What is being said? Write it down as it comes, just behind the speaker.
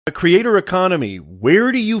The creator economy,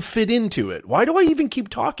 where do you fit into it? Why do I even keep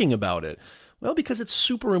talking about it? Well, because it's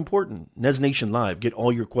super important. Nez Nation Live, get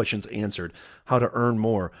all your questions answered. How to earn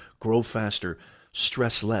more, grow faster,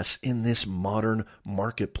 stress less in this modern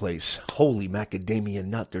marketplace. Holy macadamia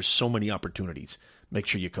nut, there's so many opportunities. Make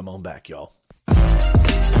sure you come on back, y'all.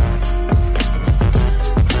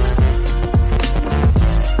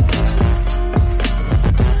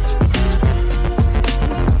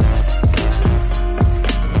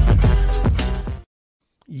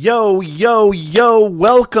 Yo, yo, yo,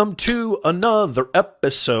 welcome to another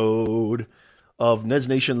episode of Nez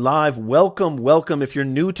Nation Live. Welcome, welcome. If you're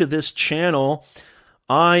new to this channel,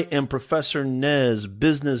 I am Professor Nez,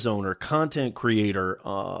 business owner, content creator,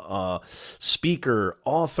 speaker,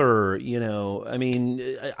 author.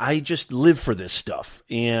 I just live for this stuff.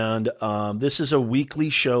 And this is a weekly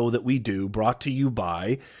show that we do brought to you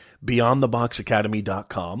by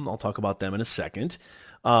BeyondTheBoxAcademy.com. I'll talk about them in a second.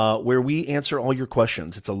 Where we answer all your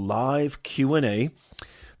questions. It's a live Q&A.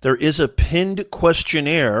 There is a pinned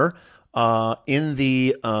questionnaire in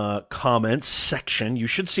the comments section. You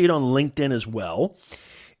should see it on LinkedIn as well.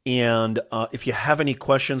 And if you have any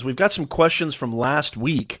questions, we've got some questions from last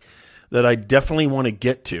week that I definitely want to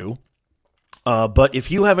get to. But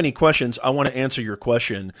if you have any questions, I want to answer your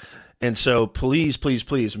question. And so please, please,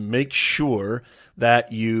 please make sure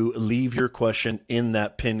that you leave your question in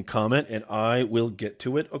that pinned comment, and I will get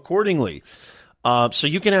to it accordingly. So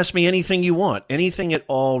you can ask me anything you want, anything at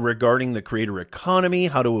all regarding the creator economy,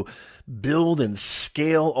 how to build and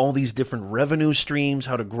scale all these different revenue streams,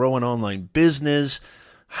 how to grow an online business,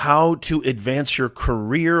 how to advance your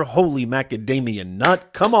career. Holy macadamia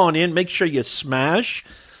nut. Come on in. Make sure you smash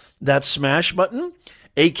that smash button,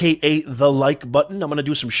 aka the like button. I'm going to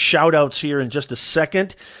do some shout outs here in just a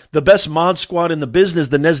second. The best mod squad in the business,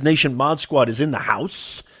 the Nez Nation mod squad, is in the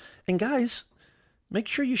house. And guys, make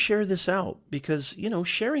sure you share this out because,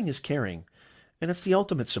 sharing is caring. And it's the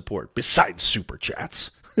ultimate support besides super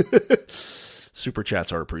chats. Super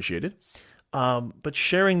chats are appreciated. But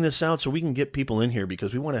sharing this out so we can get people in here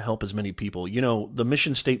because we want to help as many people. The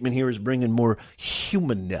mission statement here is bringing more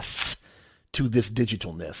humanness to this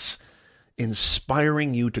digitalness,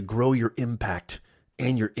 inspiring you to grow your impact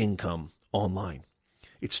and your income online.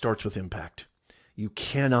 It starts with impact. You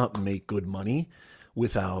cannot make good money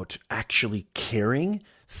without actually caring,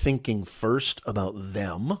 thinking first about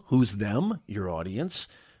them. Who's them? Your audience,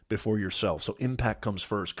 before yourself. So impact comes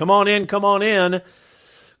first. Come on in, come on in.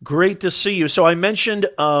 Great to see you. So I mentioned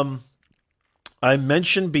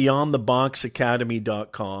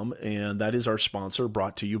BeyondTheBoxAcademy.com, and that is our sponsor,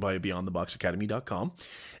 brought to you by BeyondTheBoxAcademy.com.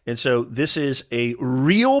 And so this is a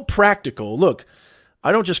real practical look.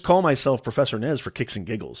 I don't just call myself Professor Nez for kicks and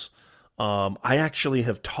giggles. I actually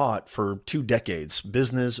have taught for 2 decades,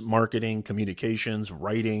 business, marketing, communications,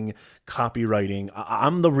 writing, copywriting.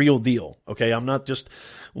 I'm the real deal. Okay. I'm not just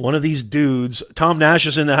one of these dudes. Tom Nash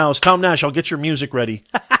is in the house. Tom Nash, I'll get your music ready.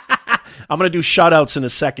 I'm going to do shout outs in a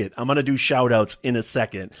second.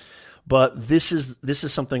 But this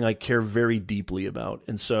is something I care very deeply about.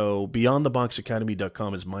 And so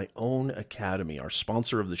BeyondTheBoxAcademy.com is my own academy, our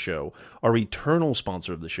sponsor of the show, our eternal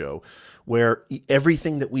sponsor of the show, where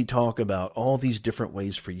everything that we talk about, all these different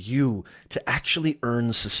ways for you to actually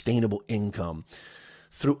earn sustainable income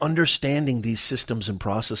through understanding these systems and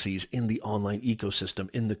processes in the online ecosystem,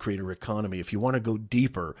 in the creator economy. If you want to go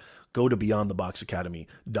deeper, go to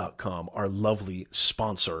BeyondTheBoxAcademy.com, our lovely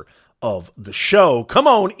sponsor of the show. Come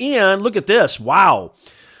on in. Look at this. Wow.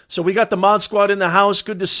 So we got the mod squad in the house.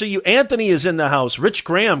 Good to see you. Anthony is in the house. Rich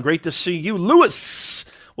Graham, great to see you. Lewis.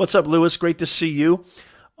 What's up, Lewis? Great to see you.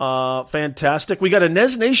 Fantastic. We got a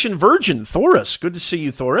Nez Nation virgin, Thoris. Good to see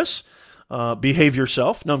you, Thoris. Behave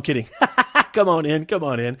yourself. No, I'm kidding. Come on in. Come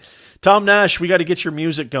on in. Tom Nash, we got to get your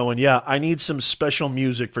music going. Yeah, I need some special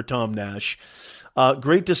music for Tom Nash.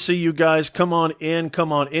 Great to see you guys. Come on in.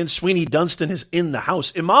 Come on in. Sweeney Dunstan is in the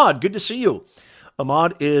house. Imad, good to see you.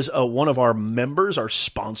 Imad is one of our members, our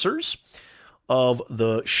sponsors of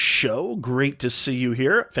the show. Great to see you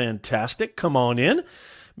here. Fantastic. Come on in.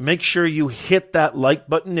 Make sure you hit that like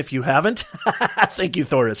button if you haven't. Thank you,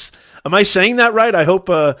 Thoris. Am I saying that right? I hope,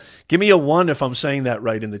 give me a 1 if I'm saying that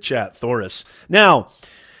right in the chat, Thoris. Now,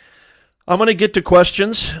 I'm going to get to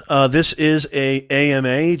questions. This is a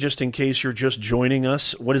AMA, just in case you're just joining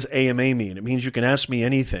us. What does AMA mean? It means you can ask me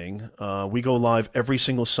anything. We go live every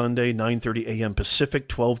single Sunday, 9:30 a.m. Pacific,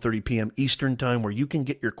 12:30 p.m. Eastern Time, where you can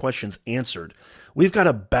get your questions answered. We've got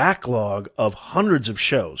a backlog of hundreds of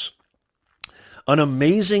shows, an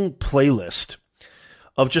amazing playlist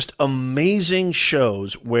of just amazing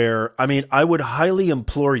shows where, I mean, I would highly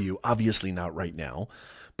implore you, obviously not right now,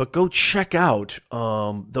 but go check out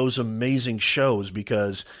those amazing shows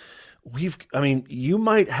because you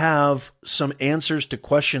might have some answers to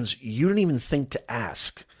questions you didn't even think to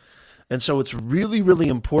ask. And so it's really, really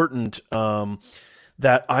important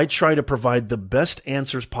that I try to provide the best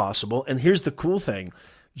answers possible. And here's the cool thing.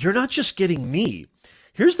 You're not just getting me.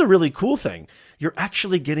 Here's the really cool thing. You're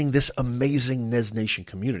actually getting this amazing Nez Nation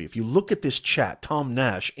community. If you look at this chat, Tom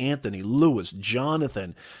Nash, Anthony, Lewis,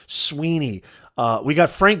 Jonathan, Sweeney, we got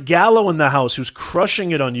Frank Gallo in the house who's crushing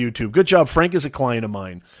it on YouTube. Good job. Frank is a client of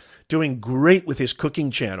mine, doing great with his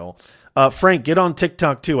cooking channel. Frank, get on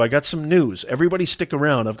TikTok too. I got some news. Everybody stick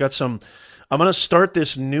around. I'm going to start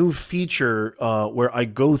this new feature where I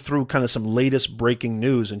go through kind of some latest breaking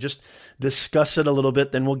news and just discuss it a little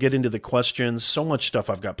bit. Then we'll get into the questions. So much stuff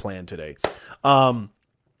I've got planned today.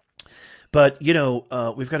 But,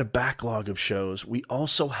 we've got a backlog of shows. We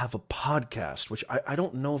also have a podcast, which I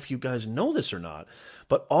don't know if you guys know this or not,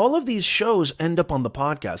 but all of these shows end up on the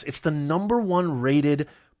podcast. It's the #1 rated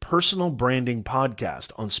personal branding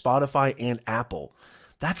podcast on Spotify and Apple.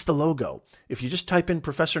 That's the logo. If you just type in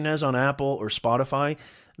Professor Nez on Apple or Spotify,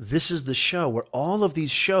 this is the show where all of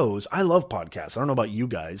these shows, I love podcasts. I don't know about you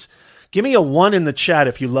guys. Give me a 1 in the chat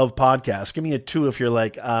if you love podcasts. Give me a 2 if you're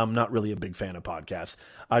like, I'm not really a big fan of podcasts.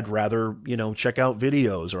 I'd rather, check out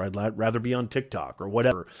videos, or I'd rather be on TikTok or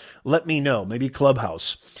whatever. Let me know. Maybe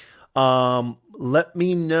Clubhouse. Let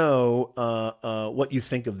me know what you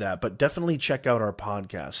think of that. But definitely check out our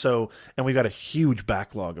podcast. And we've got a huge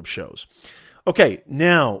backlog of shows. Okay,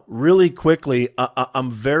 now, really quickly,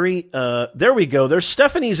 there we go. There's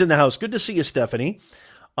Stephanie's in the house. Good to see you, Stephanie.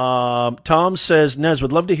 Tom says, Nez,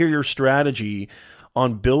 would love to hear your strategy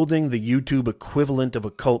on building the YouTube equivalent of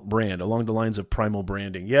a cult brand along the lines of Primal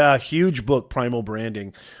Branding. Yeah, huge book, Primal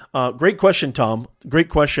Branding. Great question, Tom. Great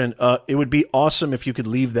question. It would be awesome if you could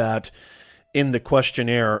leave that in the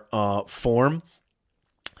questionnaire form.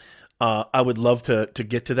 I would love to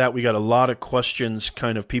get to that. We got a lot of questions,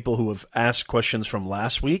 kind of people who have asked questions from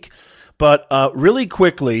last week. But really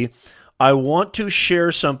quickly, I want to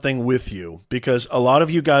share something with you because a lot of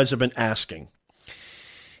you guys have been asking.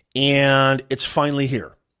 And it's finally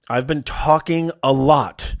here. I've been talking a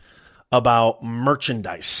lot about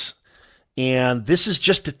merchandise. And this is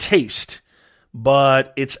just a taste.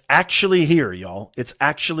 But it's actually here, y'all. It's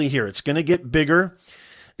actually here. It's going to get bigger.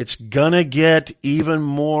 It's going to get even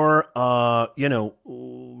more,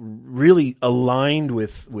 really aligned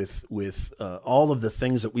with all of the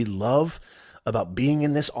things that we love about being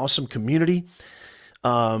in this awesome community.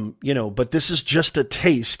 But this is just a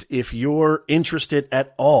taste if you're interested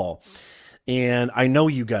at all. And I know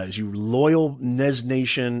you guys, you loyal Nez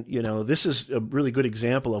Nation, this is a really good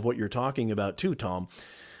example of what you're talking about too, Tom.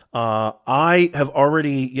 I have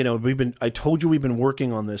already, I told you we've been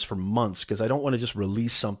working on this for months because I don't want to just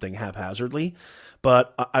release something haphazardly,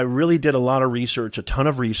 but I really did a lot of research, a ton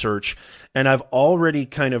of research, and I've already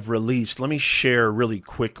kind of released, let me share really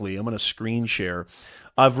quickly. I'm going to screen share.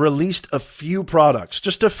 I've released a few products,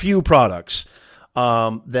 just a few products,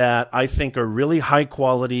 that I think are really high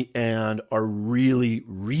quality and are really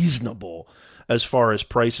reasonable as far as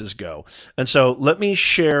prices go. And so let me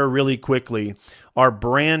share really quickly our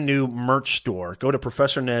brand new merch store. Go to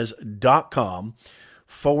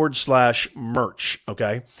professornez.com/merch.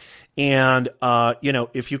 Okay. And,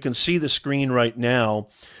 if you can see the screen right now,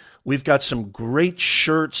 we've got some great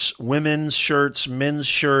shirts, women's shirts, men's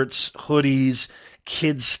shirts, hoodies,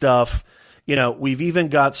 kids stuff. We've even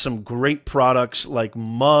got some great products like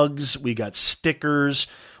mugs. We got stickers.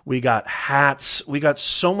 We got hats. We got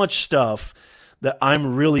so much stuff that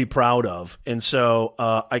I'm really proud of. And so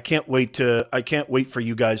I can't wait for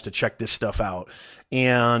you guys to check this stuff out.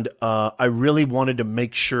 And I really wanted to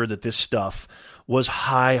make sure that this stuff was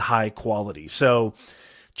high quality. So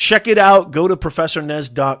check it out. Go to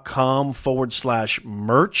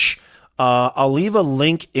professornez.com/merch. I'll leave a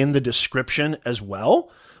link in the description as well.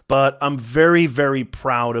 But I'm very, very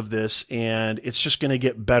proud of this, and it's just going to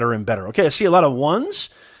get better and better. Okay, I see a lot of ones.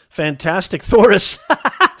 Fantastic. Thoris.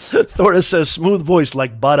 Thoris says, smooth voice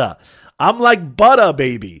like butter. I'm like butter,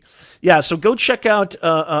 baby. Yeah, so go check out.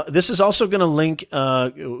 This is also going to link.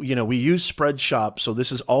 We use Spreadshop, so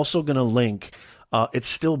this is also going to link. It's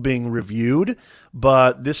still being reviewed,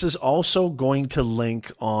 but this is also going to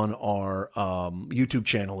link on our YouTube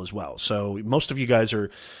channel as well. So most of you guys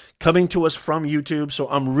are coming to us from YouTube, so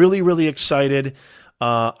I'm really, really excited.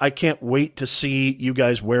 I can't wait to see you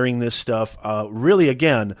guys wearing this stuff. Really,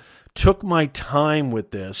 again, took my time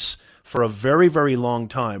with this for a very, very long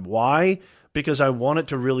time. Why? Because I want it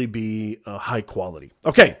to really be high quality.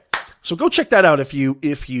 Okay, So go check that out if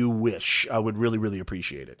you wish. I would really, really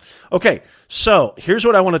appreciate it. Okay, so here's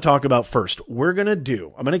what I want to talk about first. I'm going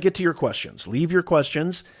to get to your questions. Leave your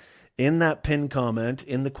questions in that pinned comment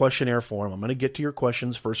in the questionnaire form. I'm going to get to your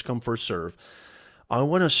questions, first come, first serve. I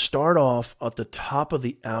want to start off at the top of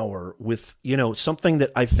the hour with, something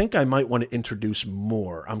that I think I might want to introduce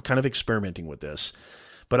more. I'm kind of experimenting with this,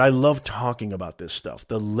 but I love talking about this stuff.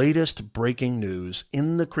 The latest breaking news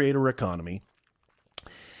in the creator economy,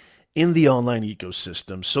 in the online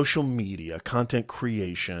ecosystem, social media, content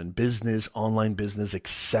creation, business, online business,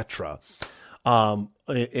 etc. And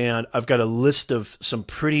I've got a list of some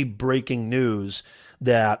pretty breaking news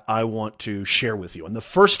that I want to share with you. And the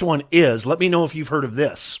first one is, let me know if you've heard of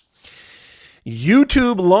this.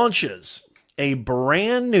 YouTube launches a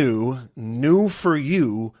brand new for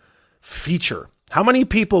you feature. How many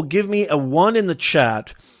people, give me a 1 in the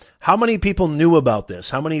chat, how many people knew about this?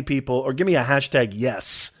 How many people, or give me a hashtag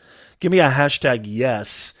yes. Give me a hashtag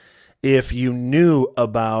yes if you knew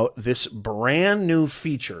about this brand new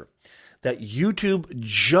feature that YouTube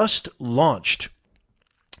just launched.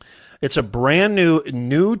 It's a brand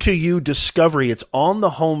new to you discovery. It's on the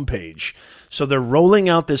homepage. So they're rolling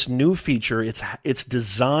out this new feature. It's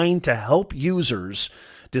designed to help users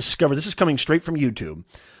discover. This is coming straight from YouTube.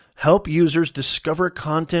 Help users discover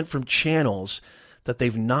content from channels that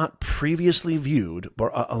they've not previously viewed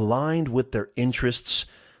but are aligned with their interests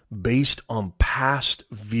based on past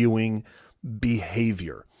viewing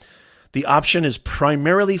behavior. The option is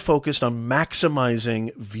primarily focused on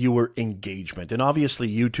maximizing viewer engagement. And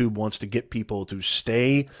obviously, YouTube wants to get people to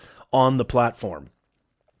stay on the platform.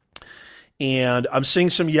 And I'm seeing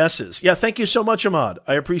some yeses. Yeah, thank you so much, Ahmad.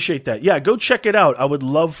 I appreciate that. Yeah, go check it out. I would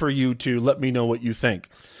love for you to let me know what you think.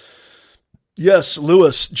 Yes,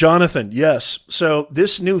 Lewis, Jonathan, yes. So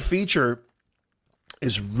this new feature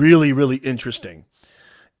is really, really interesting.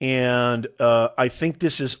 And I think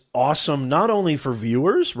this is awesome, not only for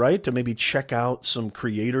viewers, right, to maybe check out some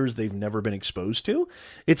creators they've never been exposed to.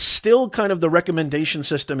 It's still kind of the recommendation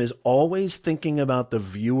system is always thinking about the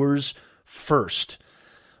viewers first.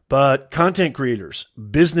 But content creators,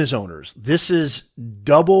 business owners, this is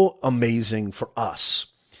double amazing for us.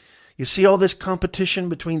 You see all this competition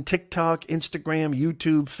between TikTok, Instagram,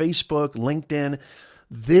 YouTube, Facebook, LinkedIn.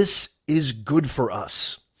 This is good for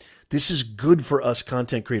us. This is good for us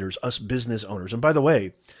content creators, us business owners. And by the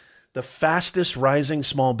way, the fastest rising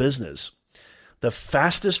small business in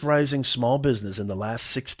the last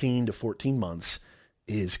 16 to 14 months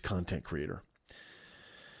is content creator.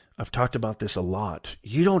 I've talked about this a lot.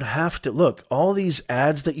 You don't have to, look, all these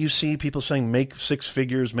ads that you see, people saying make 6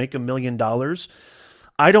 figures, make $1 million.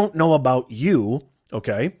 I don't know about you,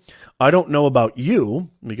 okay? I don't know about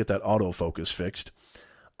you. Let me get that autofocus fixed.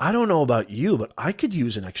 I don't know about you, but I could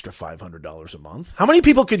use an extra $500 a month. How many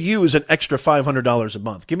people could use an extra $500 a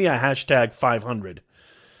month? Give me a hashtag 500.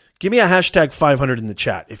 Give me a hashtag 500 in the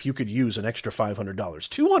chat if you could use an extra $500,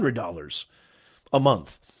 $200 a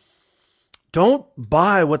month. Don't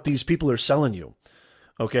buy what these people are selling you.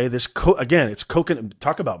 Okay, again, it's coconut.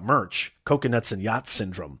 Talk about merch, coconuts and yacht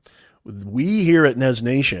syndrome. We here at Nez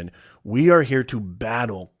Nation, we are here to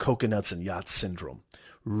battle coconuts and yacht syndrome.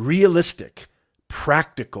 Realistic,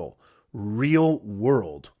 practical, real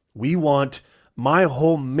world. We want, my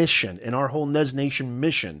whole mission and our whole Nez Nation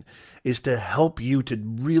mission is to help you to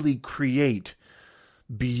really create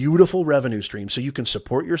beautiful revenue streams so you can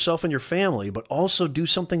support yourself and your family, but also do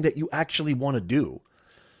something that you actually want to do.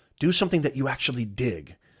 Do something that you actually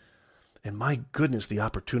dig. And my goodness, the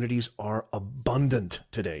opportunities are abundant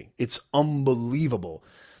today. It's unbelievable,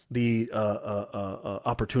 the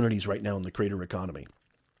opportunities right now in the creator economy.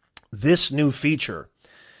 This new feature,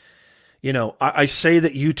 I say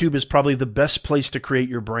that YouTube is probably the best place to create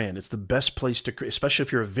your brand. It's the best place to create, especially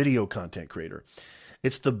if you're a video content creator.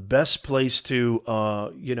 It's the best place to,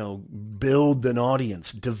 build an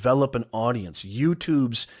audience, develop an audience.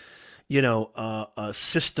 YouTube's,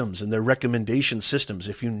 systems and their recommendation systems.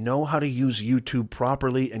 If you know how to use YouTube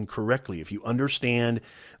properly and correctly, if you understand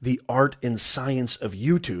the art and science of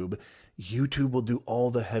YouTube, YouTube will do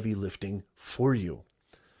all the heavy lifting for you.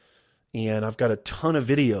 And I've got a ton of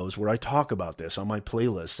videos where I talk about this on my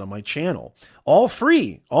playlists, on my channel. All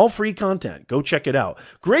free content. Go check it out.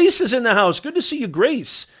 Grace is in the house. Good to see you,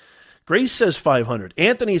 Grace. Grace says 500.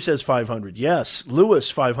 Anthony says 500. Yes.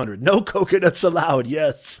 Lewis, 500. No coconuts allowed.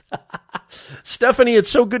 Yes. Stephanie, it's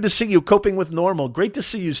so good to see you. Coping with normal. Great to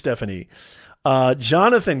see you, Stephanie.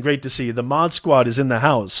 Jonathan, great to see you. The Mod Squad is in the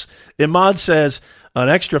house. Imad says an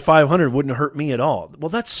extra 500 wouldn't hurt me at all. Well,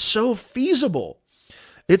 that's so feasible.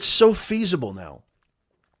 It's so feasible now.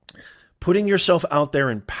 Putting yourself out there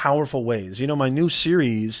in powerful ways. My new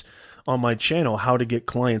series on my channel how to get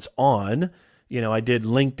clients on. I did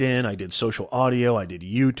LinkedIn, I did social audio, I did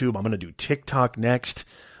YouTube. I'm going to do TikTok next.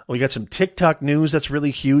 We got some TikTok news that's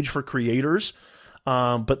really huge for creators.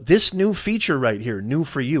 But this new feature right here, new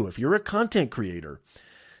for you, if you're a content creator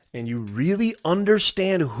and you really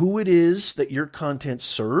understand who it is that your content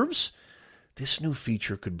serves, this new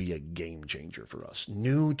feature could be a game changer for us.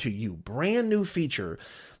 New to you, brand new feature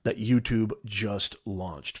that YouTube just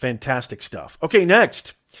launched. Fantastic stuff. Okay,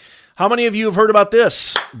 next. How many of you have heard about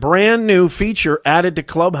this? Brand new feature added to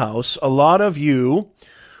Clubhouse. A lot of you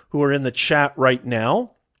who are in the chat right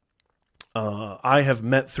now, I have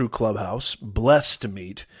met through Clubhouse, blessed to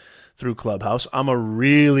meet through Clubhouse. I'm a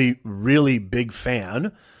really, really big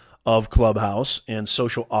fan of Clubhouse and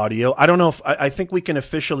social audio. I don't know if I think we can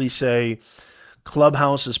officially say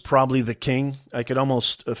Clubhouse is probably the king. I could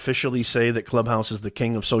almost officially say that Clubhouse is the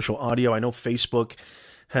king of social audio. I know Facebook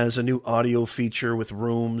has a new audio feature with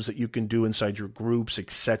rooms that you can do inside your groups,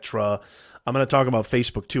 etc. I'm going to talk about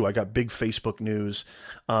Facebook too. I got big Facebook news.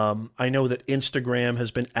 I know that Instagram has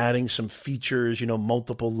been adding some features,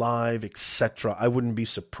 multiple live, etc. I wouldn't be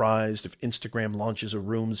surprised if Instagram launches a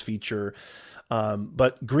rooms feature.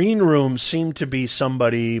 But Green Rooms seem to be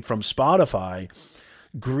somebody from Spotify.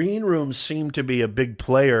 Green Rooms seem to be a big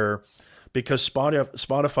player because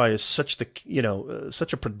Spotify is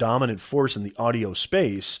such a predominant force in the audio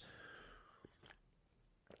space.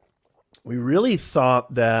 We really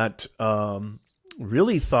thought that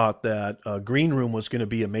Green Room was going to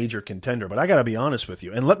be a major contender, but I got to be honest with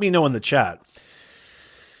you, and let me know in the chat.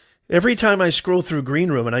 Every time I scroll through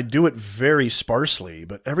Green Room, and I do it very sparsely,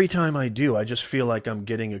 but every time I do, I just feel like I'm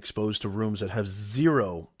getting exposed to rooms that have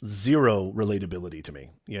zero relatability to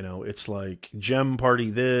me. It's like gem party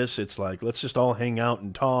this, it's like let's just all hang out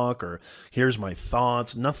and talk, or here's my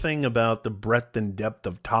thoughts. Nothing about the breadth and depth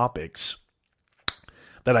of topics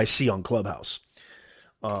that I see on Clubhouse.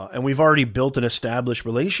 And we've already built and established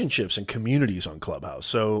relationships and communities on Clubhouse.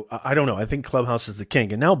 So I don't know. I think Clubhouse is the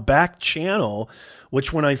king. And now Back Channel,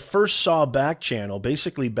 which when I first saw Back Channel,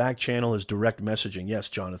 basically Back Channel is direct messaging. Yes,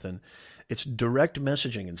 Jonathan. It's direct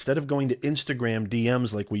messaging. Instead of going to Instagram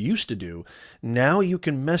DMs like we used to do, now you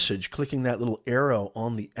can message clicking that little arrow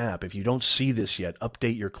on the app. If you don't see this yet,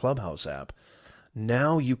 update your Clubhouse app.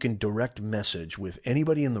 Now you can direct message with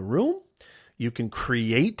anybody in the room. You can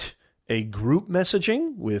create a group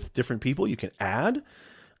messaging with different people you can add.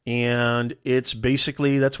 And it's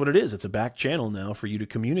basically, that's what it is. It's a back channel now for you to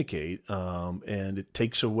communicate. And it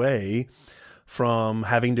takes away from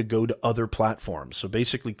having to go to other platforms. So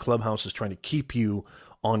basically Clubhouse is trying to keep you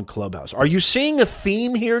on Clubhouse. Are you seeing a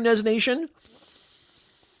theme here, Nez Nation?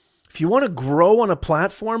 If you want to grow on a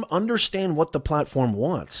platform, understand what the platform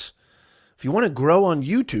wants. If you want to grow on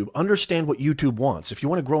YouTube, understand what YouTube wants. If you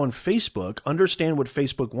want to grow on Facebook, understand what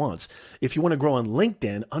Facebook wants. If you want to grow on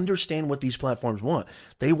LinkedIn, understand what these platforms want.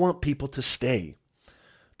 They want people to stay.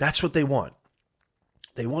 That's what they want.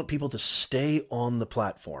 They want people to stay on the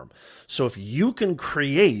platform. So if you can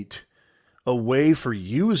create a way for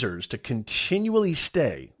users to continually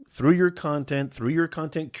stay through your content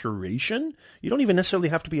curation, you don't even necessarily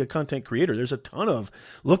have to be a content creator. There's a ton of,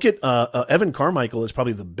 look at Evan Carmichael is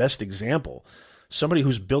probably the best example. Somebody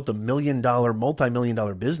who's built a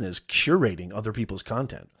multi-million-dollar business curating other people's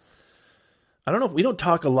content. I don't know. We don't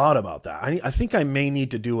talk a lot about that. I think I may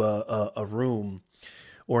need to do a room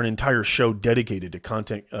or an entire show dedicated to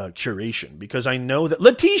content curation, because I know that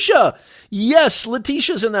Letitia, yes,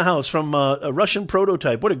 Letitia's in the house from a Russian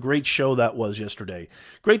Prototype. What a great show that was yesterday.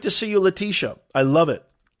 Great to see you, Letitia. I love it.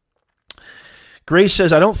 Grace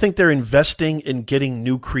says, I don't think they're investing in getting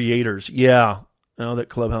new creators. Yeah, now that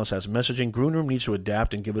Clubhouse has messaging, Green Room needs to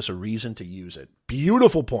adapt and give us a reason to use it.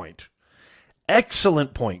 Beautiful point.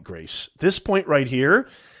 Excellent point, Grace. This point right here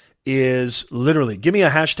is literally, give me a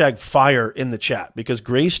hashtag fire in the chat, because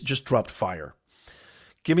Grace just dropped fire.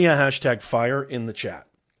 Give me a hashtag fire in the chat.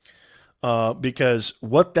 Because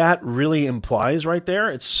what that really implies right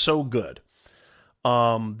there, it's so good.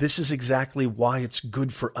 This is exactly why it's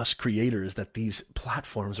good for us creators that these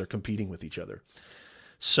platforms are competing with each other.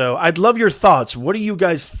 So I'd love your thoughts. What do you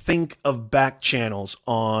guys think of back channels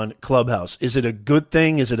on Clubhouse? Is it a good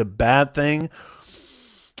thing? Is it a bad thing?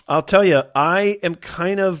 I'll tell you, I am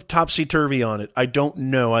kind of topsy-turvy on it. I don't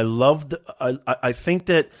know. I think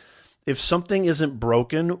that if something isn't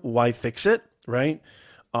broken, why fix it, right?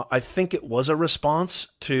 I think it was a response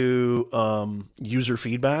to user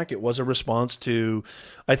feedback. It was a response to,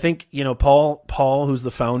 I think, Paul, who's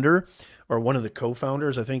the founder or one of the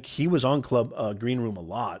co-founders, I think he was on Green Room a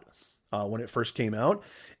lot. when it first came out.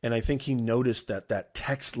 And I think he noticed that that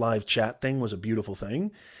text live chat thing was a beautiful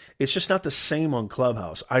thing. It's just not the same on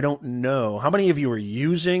Clubhouse. I don't know. How many of you are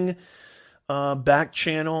using back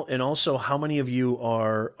channel, and also how many of you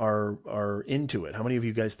are into it? How many of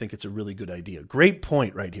you guys think it's a really good idea? Great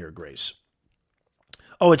point right here, Grace.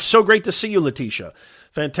 Oh, it's so great to see you, Letitia.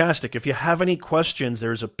 Fantastic. If you have any questions,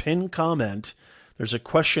 there's a pinned comment. There's a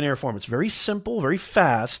questionnaire form. It's very simple, very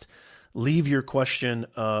fast. Leave your question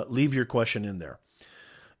in there.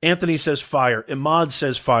 Anthony says fire. Imad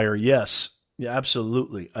says fire. Yes. Yeah,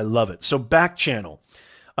 absolutely. I love it. So back channel.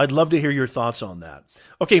 I'd love to hear your thoughts on that.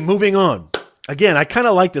 Okay, moving on. Again, I kind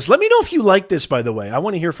of like this. Let me know if you like this, by the way. I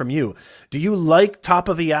want to hear from you. Do you like top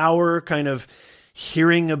of the hour kind of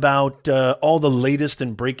hearing about all the latest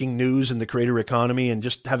and breaking news in the creator economy and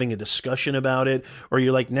just having a discussion about it? Or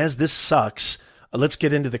you're like, Nez, this sucks. Let's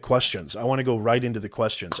get into the questions. I want to go right into the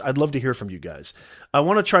questions. I'd love to hear from you guys. I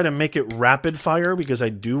want to try to make it rapid fire because I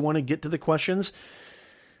do want to get to the questions.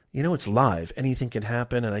 You know, it's live. Anything can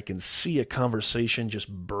happen, and I can see a conversation just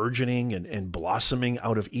burgeoning and blossoming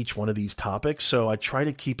out of each one of these topics. So I try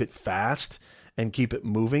to keep it fast and keep it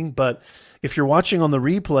moving. But if you're watching on the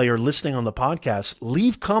replay or listening on the podcast,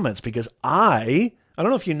 leave comments because I don't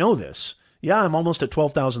know if you know this. Yeah, I'm almost at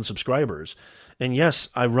 12,000 subscribers. And yes,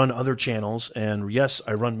 I run other channels, and yes,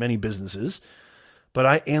 I run many businesses, but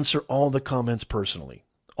I answer all the comments personally,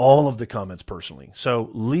 all of the comments personally. So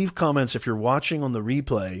leave comments if you're watching on the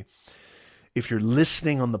replay. If you're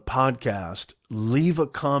listening on the podcast, leave a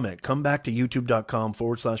comment. Come back to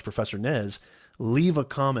youtube.com/Professor Nez. Leave a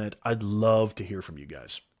comment. I'd love to hear from you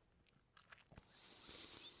guys.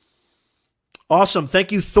 Awesome.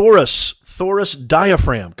 Thank you, Thorus. Thorus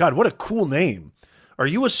Diaphragm. God, what a cool name. Are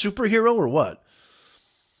you a superhero or what?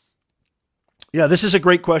 Yeah, this is a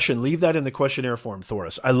great question. Leave that in the questionnaire form,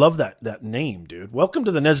 Thorus. I love that name, dude. Welcome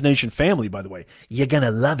to the Nez Nation family, by the way. You're going to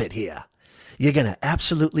love it here. You're going to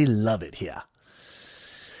absolutely love it here.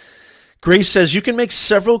 Grace says, you can make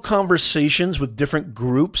several conversations with different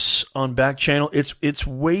groups on back channel. It's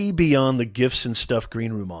way beyond the gifts and stuff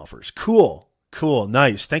Green Room offers. Cool.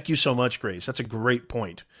 Nice. Thank you so much, Grace. That's a great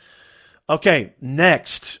point. Okay,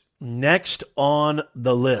 next on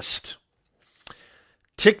the list,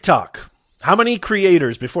 TikTok. How many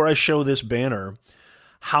creators, before I show this banner,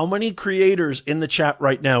 how many creators in the chat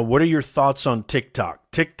right now, what are your thoughts on TikTok?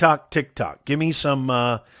 TikTok. Give me some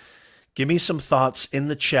thoughts in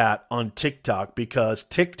the chat on TikTok, because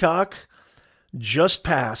TikTok just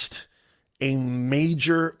passed a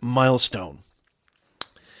major milestone.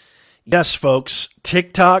 Yes, folks,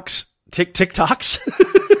 TikTok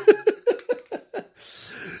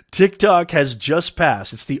has just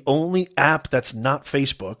passed. It's the only app that's not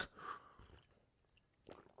Facebook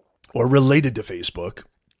or related to Facebook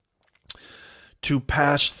to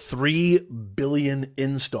pass 3 billion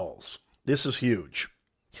installs. This is huge.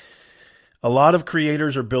 A lot of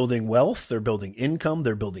creators are building wealth. They're building income.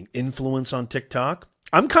 They're building influence on TikTok.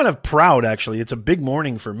 I'm kind of proud, actually. It's a big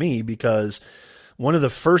morning for me because one of the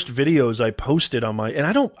first videos I posted on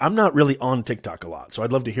I'm not really on TikTok a lot, so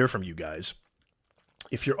I'd love to hear from you guys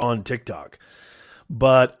if you're on TikTok.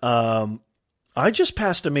 But I just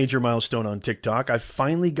passed a major milestone on TikTok. I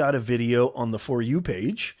finally got a video on the For You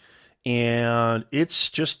page, and it's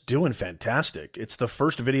just doing fantastic. It's the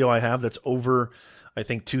first video I have that's over, I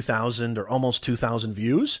think, 2,000 or almost 2,000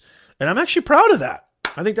 views, and I'm actually proud of that.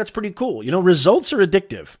 I think that's pretty cool. You know, results are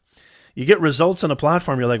addictive. You get results on a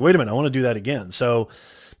platform, you're like, wait a minute, I want to do that again. So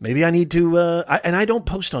maybe I need to, and I don't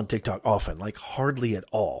post on TikTok often, like hardly at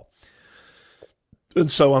all. And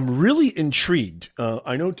so I'm really intrigued.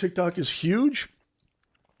 I know TikTok is huge.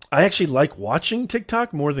 I actually like watching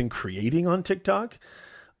TikTok more than creating on TikTok.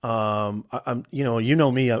 You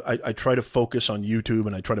know me. I try to focus on YouTube,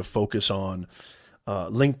 and I try to focus on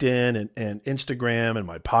LinkedIn and Instagram and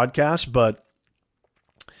my podcast. But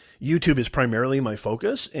YouTube is primarily my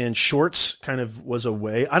focus, and Shorts kind of was a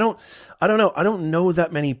way. I don't know. I don't know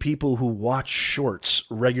that many people who watch Shorts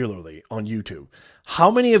regularly on YouTube.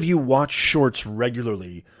 How many of you watch Shorts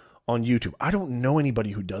regularly on YouTube? I don't know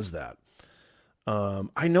anybody who does that.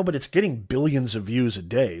 I know, but it's getting billions of views a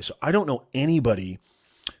day. So I don't know anybody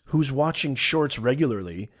who's watching Shorts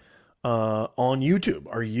regularly on YouTube.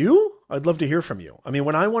 Are you? I'd love to hear from you. I mean,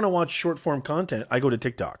 when I want to watch short form content, I go to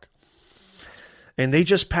TikTok. And they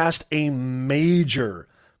just passed a major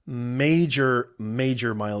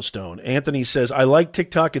milestone. Anthony says, I like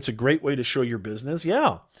TikTok. It's a great way to show your business.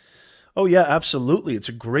 Yeah. Oh, yeah, absolutely. It's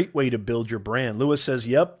a great way to build your brand. Lewis says,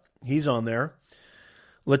 yep, he's on there.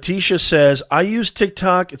 Letitia says, I use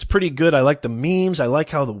TikTok. It's pretty good. I like the memes. I like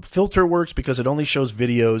how the filter works because it only shows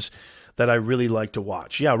videos that I really like to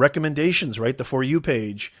watch. Yeah, recommendations, right? The For You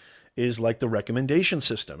page is like the recommendation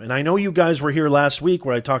system. And I know you guys were here last week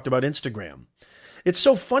where I talked about Instagram. It's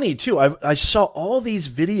so funny, too. I saw all these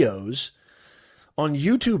videos on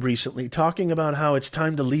YouTube recently talking about how it's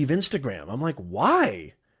time to leave Instagram. I'm like,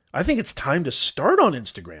 why? I think it's time to start on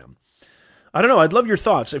Instagram. I don't know. I'd love your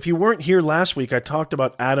thoughts. If you weren't here last week, I talked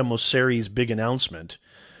about Adam Mosseri's big announcement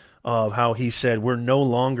of how he said we're no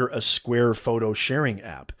longer a Square photo sharing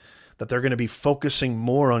app, that they're going to be focusing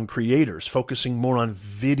more on creators, focusing more on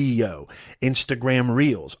video, Instagram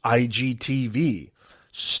Reels, IGTV,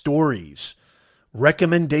 stories.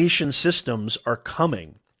 Recommendation systems are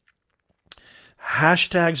coming.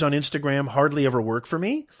 Hashtags on Instagram hardly ever work for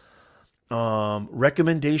me.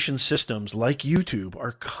 Recommendation systems like YouTube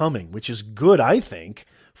are coming, which is good, I think,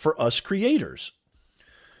 for us creators.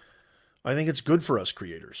 I think it's good for us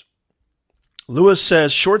creators. Lewis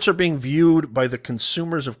says, shorts are being viewed by the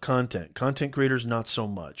consumers of content. Content creators, not so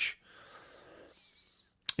much.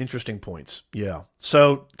 Interesting points. Yeah.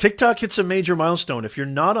 So TikTok hits a major milestone. If you're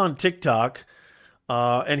not on TikTok,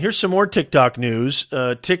 and here's some more TikTok news.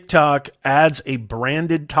 TikTok adds a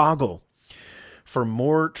branded toggle for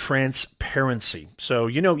more transparency. So,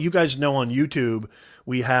 you guys know on YouTube,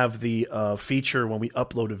 we have the feature when we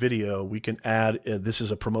upload a video, we can add, there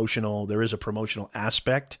is a promotional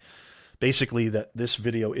aspect. Basically, that this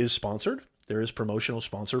video is sponsored. There is promotional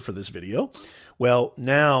sponsor for this video. Well,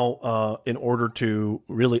 now, in order to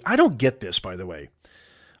really, I don't get this, by the way.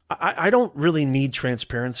 I don't really need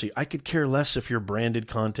transparency. I could care less if you're branded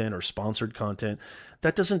content or sponsored content.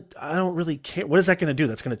 I don't really care. What is that going to do?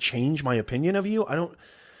 That's going to change my opinion of you? I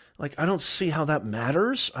don't see how that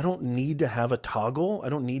matters. I don't need to have a toggle. I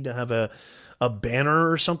don't need to have a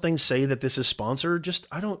banner or something say that this is sponsored.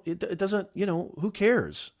 It doesn't, who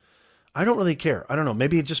cares? I don't really care. I don't know.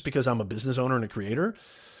 Maybe it's just because I'm a business owner and a creator.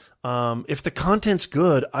 If the content's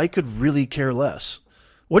good, I could really care less.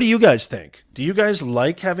 What do you guys think? Do you guys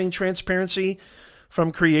like having transparency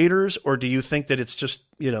from creators, or do you think that it's just,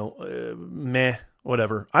 meh,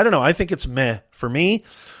 whatever? I don't know. I think it's meh. For me,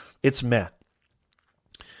 it's meh.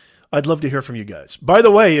 I'd love to hear from you guys. By the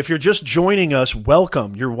way, if you're just joining us,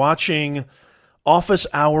 welcome. You're watching Office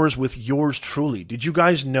Hours with yours truly. Did you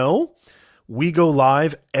guys know we go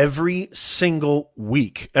live every single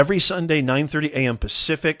week? Every Sunday, 9:30 a.m.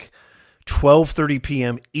 Pacific, 12:30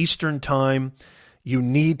 p.m. Eastern Time. You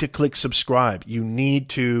need to click subscribe. You need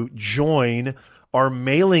to join our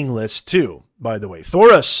mailing list too, by the way.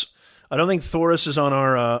 Thoris, I don't think Thoris is on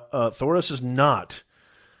our, Thoris is not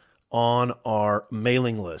on our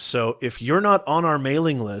mailing list. So if you're not on our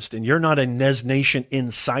mailing list and you're not a Nez Nation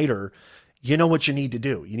insider, you know what you need to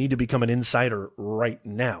do. You need to become an insider right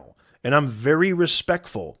now. And I'm very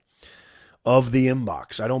respectful of the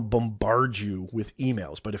inbox. I don't bombard you with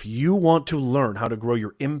emails. But if you want to learn how to grow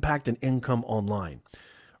your impact and income online,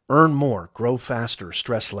 earn more, grow faster,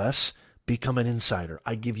 stress less, become an insider.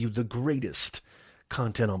 I give you the greatest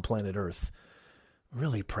content on planet Earth.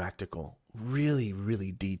 Really practical, really,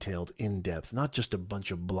 really detailed, in-depth, not just a bunch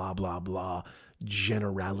of blah, blah, blah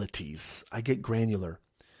generalities. I get granular.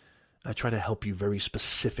 I try to help you very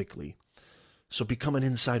specifically. So become an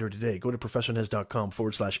insider today. Go to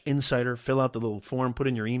ProfessorNez.com/insider. Fill out the little form. Put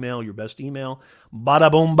in your email, your best email. Bada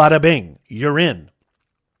boom, bada bing. You're in.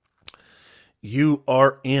 You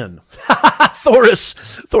are in. Thoris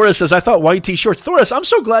says, I thought YT Shorts. Thoris, I'm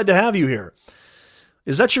so glad to have you here.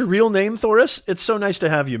 Is that your real name, Thoris? It's so nice to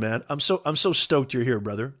have you, man. I'm so stoked you're here,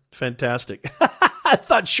 brother. Fantastic. I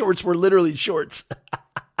thought shorts were literally shorts.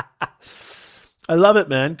 I love it,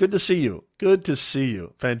 man. Good to see you. Good to see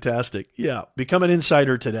you. Fantastic. Yeah. Become an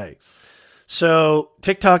insider today. So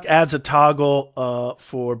TikTok adds a toggle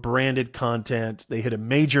for branded content. They hit a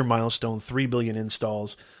major milestone, 3 billion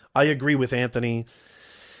installs. I agree with Anthony.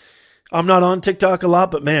 I'm not on TikTok a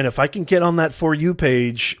lot, but man, if I can get on that For You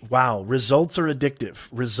page, wow, results are addictive.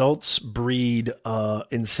 Results breed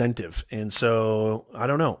incentive. And so I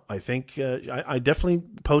don't know. I think I definitely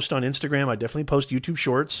post on Instagram. I definitely post YouTube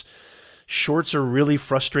Shorts. Shorts are really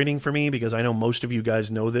frustrating for me because I know most of you guys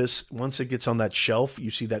know this. Once it gets on that shelf, you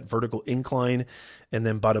see that vertical incline, and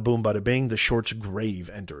then bada boom, bada bing, the Shorts grave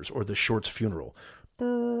enters, or the Shorts funeral.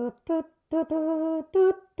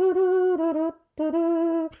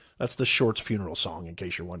 That's the Shorts funeral song, in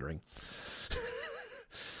case you're wondering.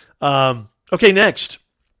 Okay, next.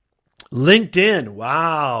 LinkedIn.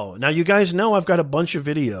 Wow. Now, you guys know I've got a bunch of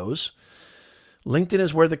videos. LinkedIn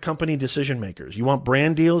is where the company decision makers. You want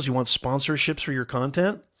brand deals? You want sponsorships for your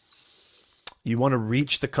content? You want to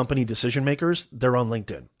reach the company decision makers? They're on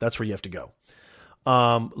LinkedIn. That's where you have to go.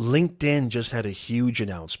 LinkedIn just had a huge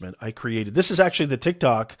announcement. This is actually the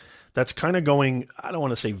TikTok that's kind of going, I don't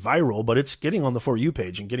want to say viral, but it's getting on the For You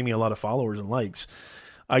page and getting me a lot of followers and likes.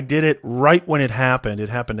 I did it right when it happened. It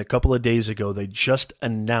happened a couple of days ago. They just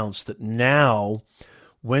announced that now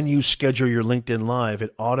when you schedule your LinkedIn Live,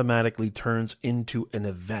 it automatically turns into an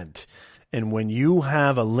event. And when you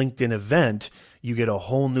have a LinkedIn event, you get a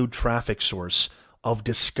whole new traffic source of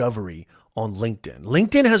discovery on LinkedIn.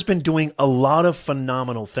 LinkedIn has been doing a lot of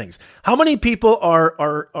phenomenal things. How many people are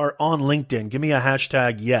on LinkedIn? Give me a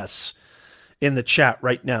hashtag yes in the chat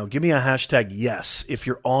right now. Give me a hashtag yes if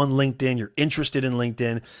you're on LinkedIn, you're interested in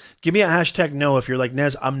LinkedIn. Give me a hashtag no if you're like,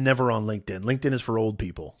 Nez, I'm never on LinkedIn. LinkedIn is for old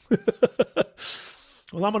people.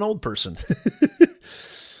 Well, I'm an old person.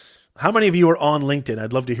 How many of you are on LinkedIn?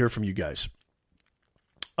 I'd love to hear from you guys.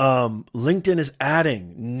 LinkedIn is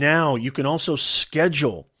adding. Now you can also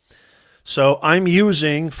schedule. So I'm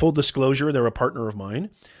using, full disclosure, they're a partner of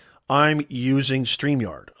mine. I'm using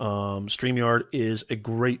StreamYard. StreamYard is a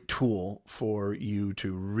great tool for you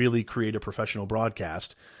to really create a professional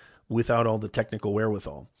broadcast without all the technical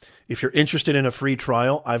wherewithal. If you're interested in a free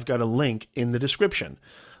trial, I've got a link in the description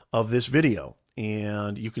of this video.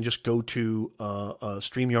 And you can just go to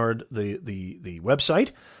StreamYard, the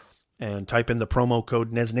website, and type in the promo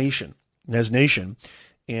code NESNation,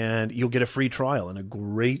 and you'll get a free trial and a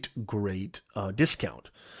great discount.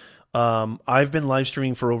 I've been live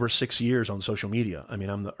streaming for over 6 years on social media. I mean,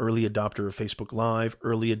 I'm the early adopter of Facebook Live,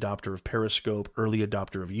 early adopter of Periscope, early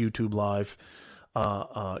adopter of YouTube Live,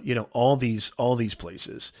 all these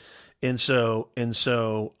places. And so,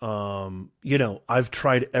 I've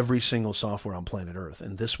tried every single software on planet Earth,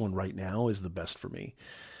 and this one right now is the best for me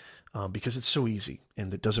because it's so easy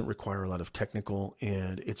and it doesn't require a lot of technical,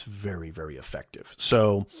 and it's very, very effective.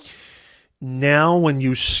 So now when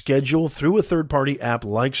you schedule through a third-party app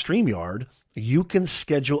like StreamYard, you can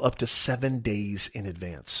schedule up to 7 days in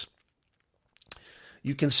advance.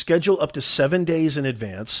 You can schedule up to 7 days in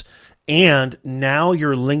advance. And now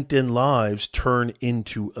your LinkedIn Lives turn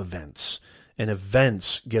into events, and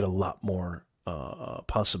events get a lot more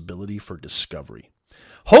possibility for discovery.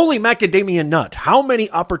 Holy macadamia nut. How many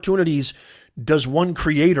opportunities does one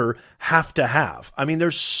creator have to have? I mean,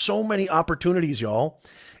 there's so many opportunities, y'all.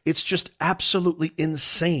 It's just absolutely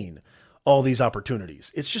insane, all these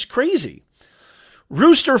opportunities. It's just crazy.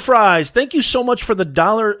 Rooster Fries, thank you so much for the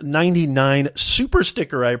 $1.99 super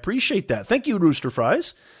sticker. I appreciate that. Thank you, Rooster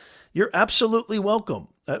Fries. You're absolutely welcome.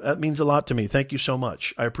 That means a lot to me. Thank you so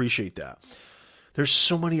much. I appreciate that. There's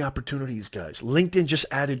so many opportunities, guys. LinkedIn just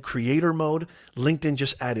added creator mode. LinkedIn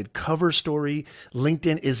just added cover story.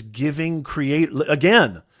 LinkedIn is giving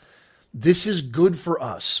again, this is good for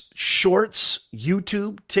us. Shorts,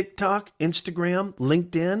 YouTube, TikTok, Instagram,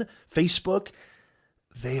 LinkedIn, Facebook,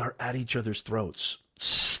 they are at each other's throats.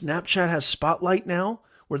 Snapchat has Spotlight now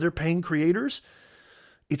where they're paying creators.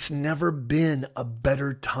 It's never been a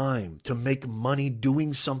better time to make money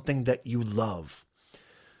doing something that you love.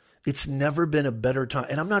 It's never been a better time.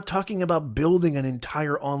 And I'm not talking about building an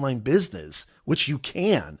entire online business, which you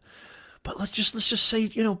can. But let's just say,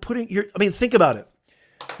 think about it.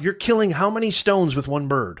 You're killing how many stones with one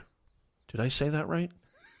bird? Did I say that right?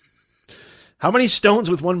 How many stones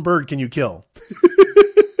with one bird can you kill?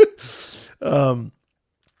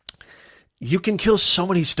 You can kill so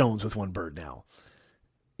many stones with one bird now.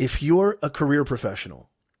 If you're a career professional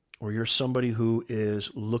or you're somebody who is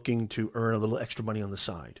looking to earn a little extra money on the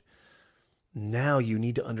side, now you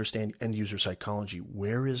need to understand end user psychology.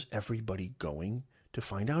 Where is everybody going to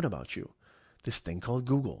find out about you? This thing called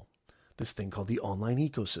Google, this thing called the online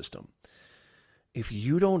ecosystem. If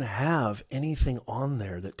you don't have anything on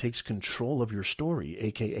there that takes control of your story,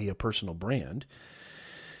 aka a personal brand,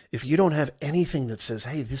 if you don't have anything that says,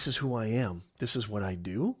 hey, this is who I am, this is what I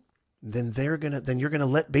do, then you're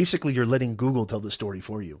letting Google tell the story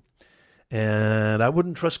for you. And I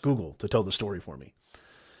wouldn't trust Google to tell the story for me.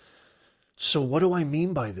 So what do I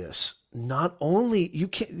mean by this? Not only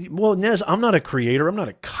Nez, I'm not a creator. I'm not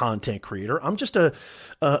a content creator. I'm just a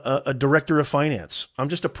director of finance. I'm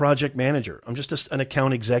just a project manager. I'm just an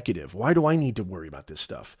account executive. Why do I need to worry about this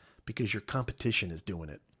stuff? Because your competition is doing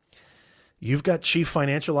it. You've got chief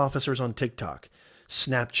financial officers on TikTok,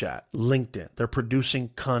 Snapchat, LinkedIn. They're producing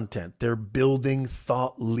content. They're building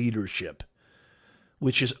thought leadership,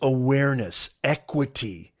 which is awareness,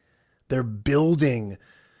 equity. They're building,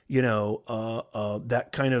 that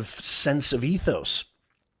kind of sense of ethos.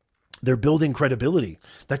 They're building credibility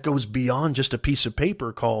that goes beyond just a piece of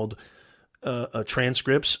paper called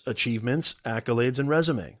transcripts, achievements, accolades, and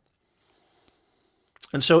resume.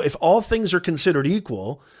 And so if all things are considered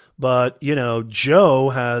equal, But, Joe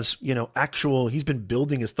has, he's been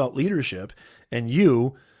building his thought leadership, and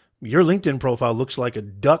your LinkedIn profile looks like a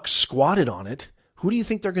duck squatted on it. Who do you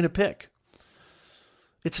think they're going to pick?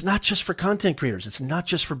 It's not just for content creators. It's not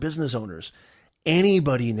just for business owners.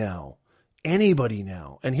 Anybody now.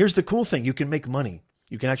 And here's the cool thing. You can make money.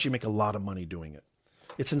 You can actually make a lot of money doing it.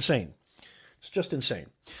 It's insane. It's just insane.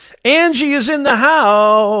 Angie is in the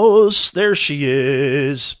house. There she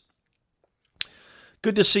is.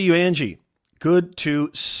 Good to see you, Angie. Good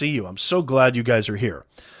to see you. I'm so glad you guys are here.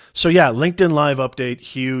 So yeah, LinkedIn Live update,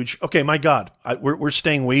 huge. Okay, my God, we're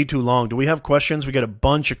staying way too long. Do we have questions? We got a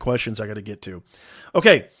bunch of questions I got to get to.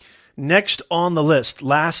 Okay, next on the list,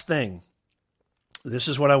 last thing. This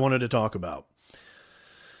is what I wanted to talk about.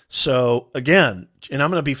 So again, and I'm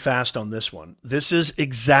going to be fast on this one. This is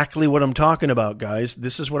exactly what I'm talking about, guys.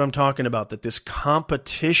 This is what I'm talking about, that this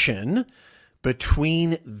competition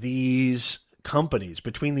between these companies,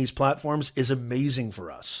 between these platforms is amazing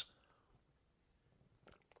for us.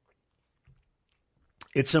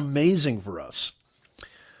 It's amazing for us.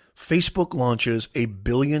 Facebook launches a $1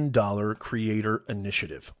 billion creator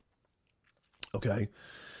initiative. Okay.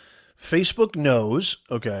 Facebook knows,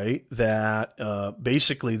 okay, that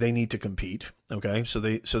basically they need to compete. Okay. So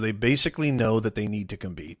they basically know that they need to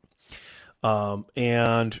compete.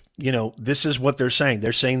 And, this is what they're saying.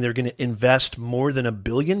 They're saying they're going to invest more than $1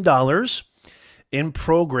 billion in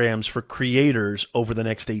programs for creators over the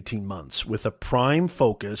next 18 months with a prime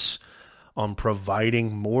focus on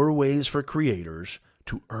providing more ways for creators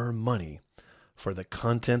to earn money for the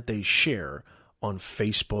content they share on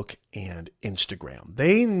Facebook and Instagram.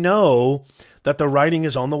 They know that the writing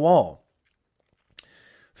is on the wall.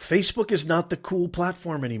 Facebook is not the cool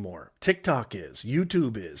platform anymore. TikTok is,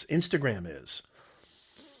 YouTube is, Instagram is.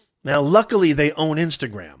 Now, luckily, they own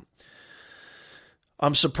Instagram.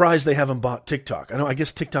 I'm surprised they haven't bought TikTok. I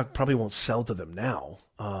guess TikTok probably won't sell to them now.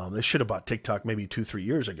 They should have bought TikTok maybe 2-3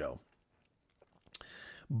 years ago.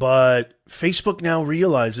 But Facebook now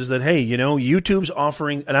realizes that, hey, YouTube's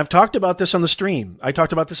offering, and I've talked about this on the stream. I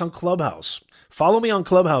talked about this on Clubhouse. Follow me on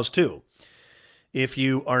Clubhouse too. If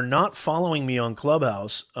you are not following me on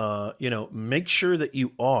Clubhouse, make sure that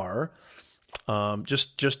you are.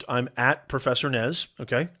 I'm at Professor Nez.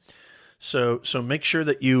 Okay. So make sure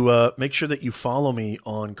that you follow me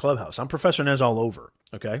on Clubhouse. I'm Professor Nez all over.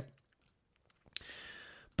 Okay.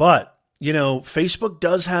 But, Facebook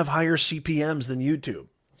does have higher CPMs than YouTube.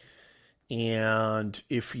 And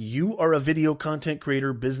if you are a video content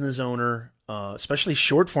creator, business owner, especially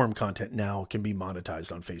short form content now can be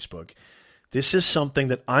monetized on Facebook. This is something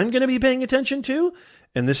that I'm going to be paying attention to,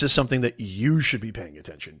 and this is something that you should be paying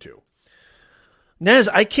attention to. Nez,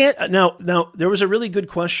 I can't now. There was a really good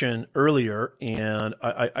question earlier, and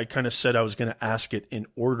I kind of said I was going to ask it in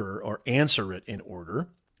order or answer it in order.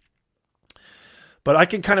 But I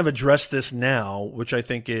can kind of address this now, which I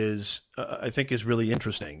think is really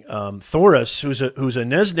interesting. Thoris, who's a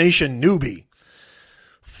Nez Nation newbie,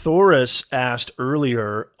 Thoris asked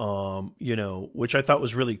earlier, which I thought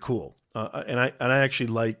was really cool, and I actually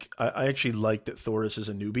like that Thoris is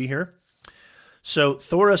a newbie here. So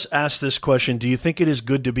Thoris asked this question: do you think it is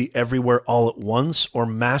good to be everywhere all at once, or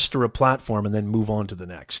master a platform and then move on to the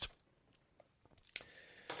next?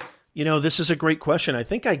 This is a great question. I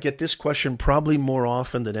think I get this question probably more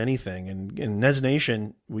often than anything. And in Nez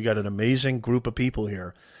Nation, we got an amazing group of people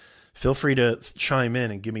here. Feel free to chime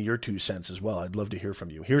in and give me your 2 cents as well. I'd love to hear from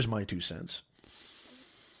you. Here's my 2 cents.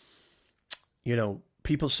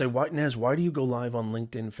 People say, Nez, why do you go live on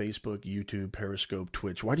LinkedIn, Facebook, YouTube, Periscope,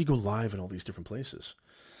 Twitch? Why do you go live in all these different places?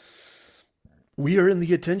 We are in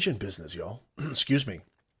the attention business, y'all. Excuse me.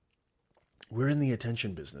 We're in the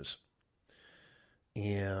attention business.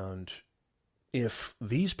 And if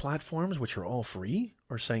these platforms, which are all free,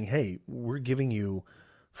 are saying, hey, we're giving you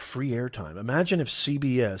free airtime. Imagine if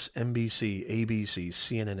CBS, NBC, ABC,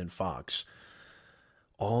 CNN, and Fox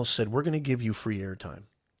all said, we're going to give you free airtime.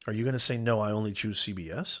 Are you going to say, no, I only choose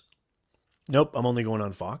CBS? Nope, I'm only going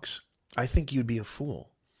on Fox. I think you'd be a fool.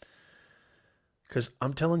 Because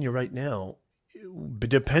I'm telling you right now,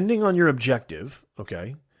 depending on your objective,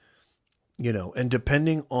 okay, and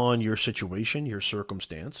depending on your situation, your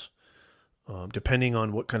circumstance, depending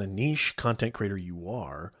on what kind of niche content creator you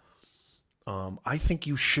are, I think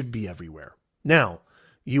you should be everywhere. Now,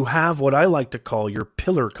 you have what I like to call your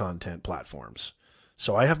pillar content platforms.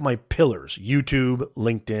 So I have my pillars, YouTube,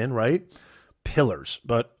 LinkedIn, right? Pillars.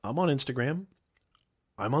 But I'm on Instagram.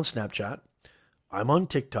 I'm on Snapchat. I'm on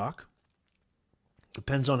TikTok.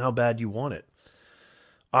 Depends on how bad you want it.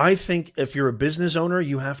 I think if you're a business owner,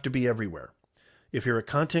 you have to be everywhere. If you're a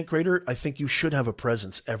content creator, I think you should have a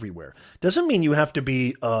presence everywhere. Doesn't mean you have to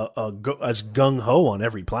be as gung-ho on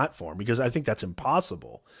every platform, because I think that's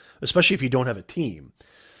impossible, especially if you don't have a team.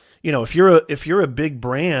 You know, if you're a big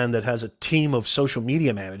brand that has a team of social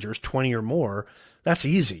media managers, 20 or more, that's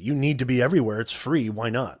easy. You need to be everywhere. It's free. Why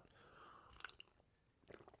not?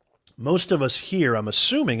 Most of us here, I'm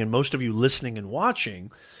assuming, and most of you listening and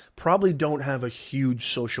watching, probably don't have a huge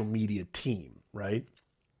social media team, right?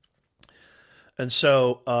 And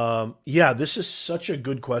so, this is such a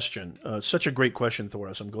good question. Such a great question,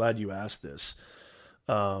 Thoris. I'm glad you asked this.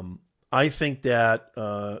 I think that,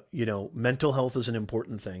 mental health is an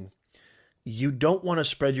important thing. You don't want to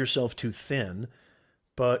spread yourself too thin,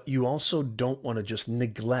 but you also don't want to just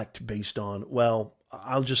neglect based on, well,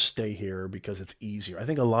 I'll just stay here because it's easier. I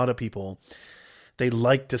think a lot of people, they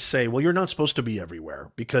like to say, well, you're not supposed to be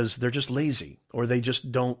everywhere, because they're just lazy, or they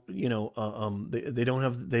just don't, they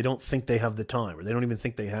don't think they have the time, or they don't even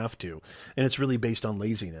think they have to. And it's really based on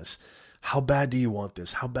laziness. How bad do you want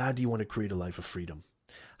this? How bad do you want to create a life of freedom?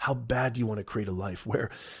 How bad do you want to create a life where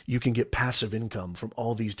you can get passive income from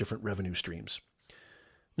all these different revenue streams?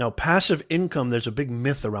 Now, passive income, there's a big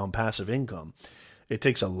myth around passive income. It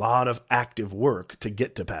takes a lot of active work to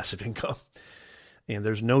get to passive income. And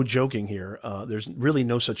there's no joking here. There's really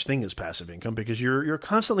no such thing as passive income, because you're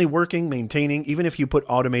constantly working, maintaining. Even if you put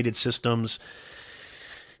automated systems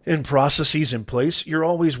and processes in place, you're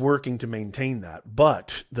always working to maintain that.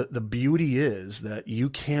 But the beauty is that you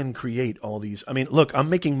can create all these. I mean, look, I'm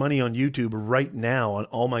making money on YouTube right now on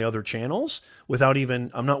all my other channels without even,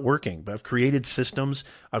 I'm not working, but I've created systems.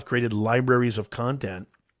 I've created libraries of content.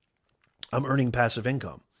 I'm earning passive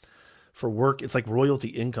income. For work, it's like royalty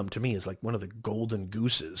income to me is like one of the golden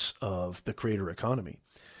gooses of the creator economy.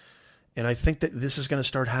 And I think that this is going to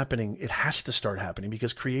start happening. It has to start happening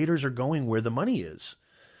because creators are going where the money is.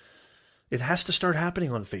 It has to start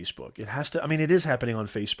happening on Facebook. It is happening on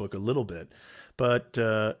Facebook a little bit. But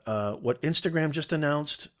what Instagram just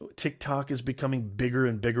announced, TikTok is becoming bigger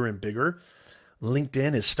and bigger and bigger.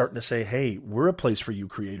 LinkedIn is starting to say, hey, we're a place for you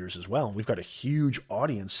creators as well. We've got a huge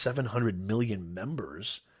audience, 700 million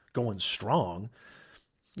members going strong.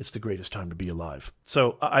 It's the greatest time to be alive.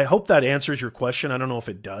 So I hope that answers your question. I don't know if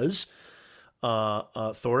it does,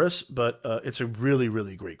 Thoris, but it's a really,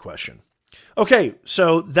 really great question. Okay,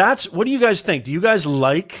 so what do you guys think? Do you guys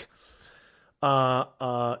like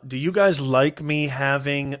me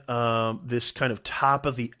having this kind of top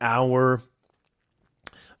of the hour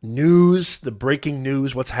news, the breaking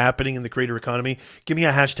news, what's happening in the creator economy? Give me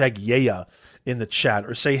a hashtag yeah in the chat,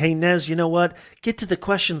 or say, hey, Nez, you know what? Get to the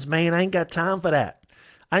questions, man. I ain't got time for that.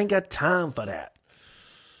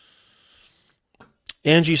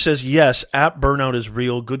 Angie says, yes, app burnout is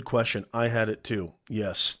real. Good question. I had it too.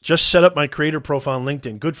 Yes. Just set up my creator profile on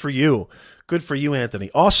LinkedIn. Good for you. Good for you, Anthony.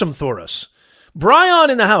 Awesome, Thoris. Brian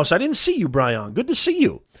in the house. I didn't see you, Brian. Good to see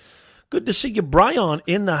you. Good to see you, Brian,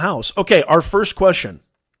 in the house. Okay, our first question.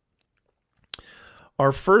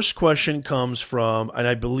 Our first question comes from, and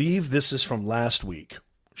I believe this is from last week.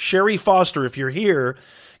 Sherry Foster, if you're here,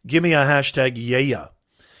 give me a hashtag yeah.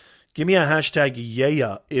 Give me a hashtag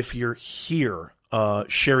yeah if you're here,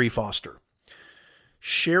 Sherry Foster.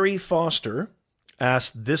 Sherry Foster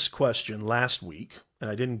asked this question last week, and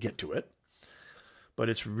I didn't get to it, but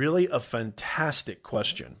it's really a fantastic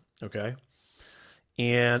question, okay?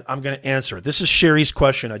 And I'm going to answer it. This is Sherry's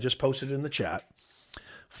question. I just posted it in the chat.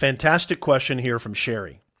 Fantastic question here from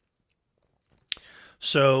Sherry.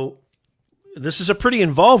 So this is a pretty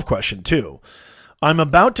involved question too. I'm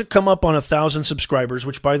about to come up on 1,000 subscribers,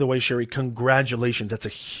 which, by the way, Sherry, congratulations. That's a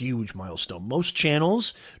huge milestone. Most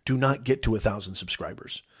channels do not get to 1,000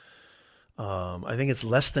 subscribers. I think it's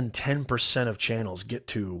less than 10% of channels get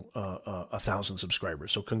to 1,000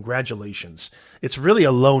 subscribers. So congratulations. It's really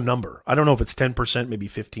a low number. I don't know if it's 10%, maybe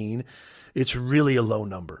 15. It's really a low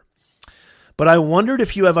number. But I wondered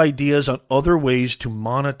if you have ideas on other ways to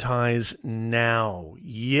monetize now.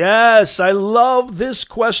 Yes, I love this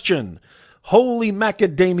question. Holy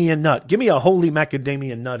macadamia nut. Give me a holy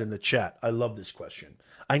macadamia nut in the chat. I love this question.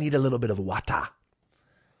 I need a little bit of water.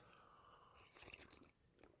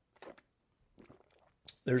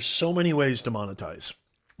 There's so many ways to monetize.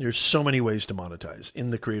 There's so many ways to monetize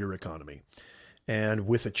in the creator economy. And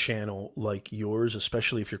with a channel like yours,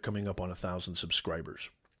 especially if you're coming up on 1,000 subscribers.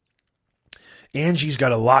 Angie's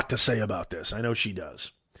got a lot to say about this. I know she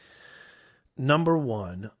does. Number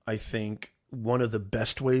one, I think one of the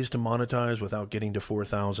best ways to monetize without getting to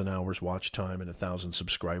 4,000 hours watch time and 1,000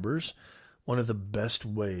 subscribers, one of the best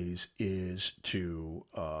ways is to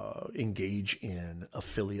engage in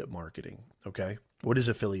affiliate marketing, okay? What is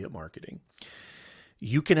affiliate marketing?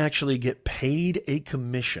 you can actually get paid a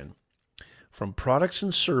commission from products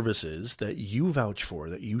and services that you vouch for,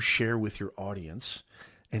 that you share with your audience,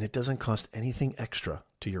 and it doesn't cost anything extra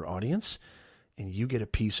to your audience, and you get a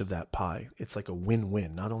piece of that pie. It's like a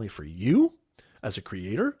win-win, not only for you as a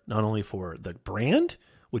creator, not only for the brand,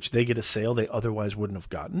 which they get a sale they otherwise wouldn't have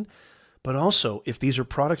gotten, but also if these are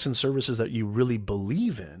products and services that you really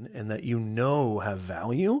believe in and that you know have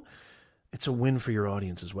value, it's a win for your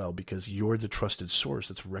audience as well, because you're the trusted source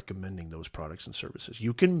that's recommending those products and services.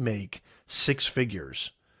 You can make 6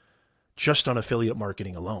 figures just on affiliate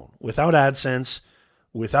marketing alone, without AdSense,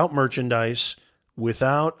 without merchandise,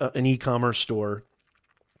 without an e-commerce store,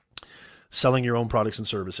 selling your own products and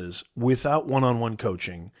services, without one-on-one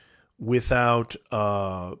coaching, without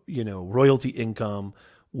royalty income,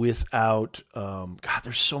 without God,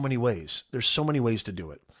 there's so many ways. There's so many ways to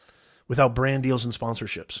do it. Without brand deals and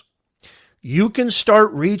sponsorships. You can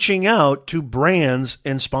start reaching out to brands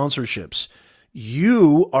and sponsorships.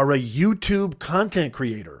 You are a YouTube content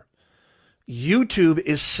creator. YouTube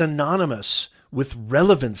is synonymous with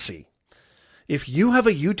relevancy. If you have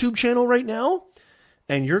a YouTube channel right now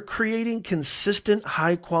and you're creating consistent,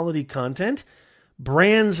 high-quality content,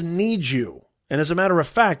 brands need you. And as a matter of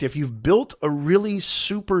fact, if you've built a really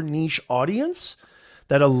super niche audience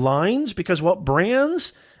that aligns, because what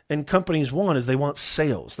brands and companies want is they want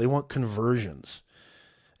sales, they want conversions,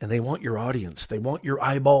 and they want your audience. They want your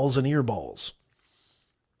eyeballs and earballs.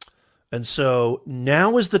 And so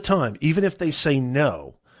now is the time, even if they say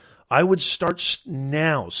no, I would start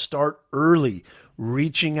now, start early,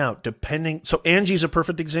 reaching out, depending. So Angie's a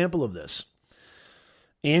perfect example of this.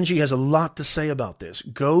 Angie has a lot to say about this.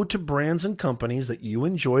 Go to brands and companies that you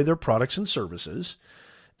enjoy their products and services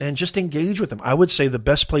and just engage with them. I would say the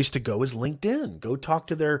best place to go is LinkedIn. Go talk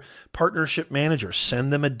to their partnership manager.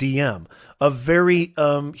 Send them a DM, a very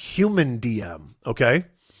human DM, okay?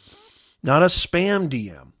 Not a spam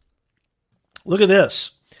DM. Look at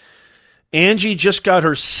this. Angie just got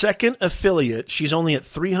her second affiliate. She's only at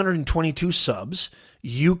 322 subs.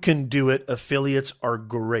 You can do it. Affiliates are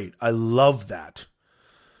great. I love that.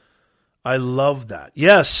 I love that.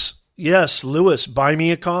 Yes, Lewis, buy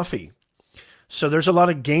me a coffee. So there's a lot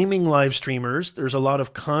of gaming live streamers. There's a lot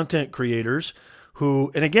of content creators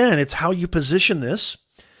who, and again, it's how you position this.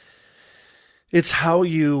 It's how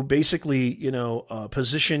you basically,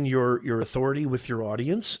 position your authority with your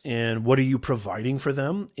audience, and what are you providing for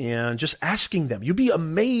them, and just asking them. You'll be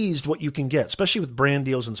amazed what you can get, especially with brand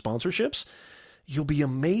deals and sponsorships. You'll be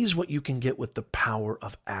amazed what you can get with the power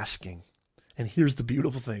of asking. And here's the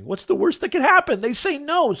beautiful thing. What's the worst that could happen? They say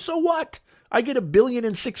no. So what? I get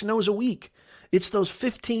 1,000,000,006 no's a week. It's those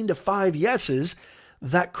 15 to 5 yeses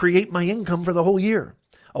that create my income for the whole year.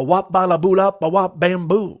 A wop balabula, a wop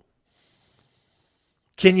bamboo.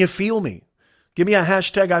 Can you feel me? Give me a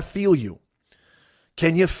hashtag, I feel you.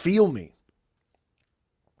 Can you feel me?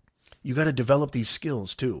 You got to develop these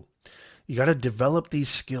skills too. You got to develop these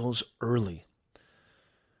skills early.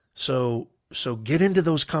 So get into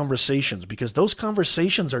those conversations, because those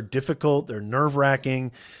conversations are difficult. They're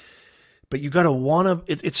nerve-wracking. But you got to want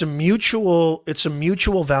to, it's a mutual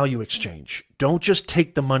value exchange. Don't just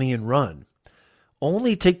take the money and run.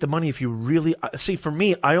 Only take the money if you really, see, for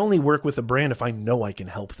me, I only work with a brand if I know I can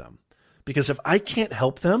help them. Because if I can't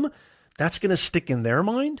help them, that's going to stick in their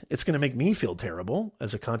mind. It's going to make me feel terrible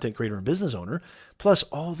as a content creator and business owner. Plus,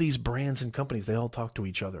 all these brands and companies, they all talk to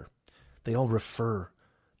each other. They all refer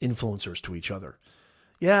influencers to each other.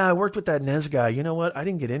 Yeah, I worked with that Nez guy. You know what? I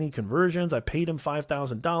didn't get any conversions. I paid him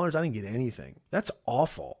 $5,000. I didn't get anything. That's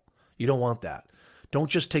awful. You don't want that. Don't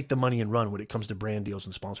just take the money and run when it comes to brand deals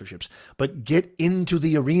and sponsorships, but get into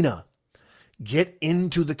the arena. Get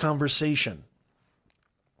into the conversation.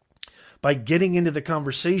 By getting into the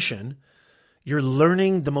conversation, you're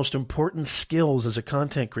learning the most important skills as a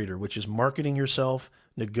content creator, which is marketing yourself,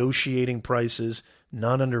 negotiating prices,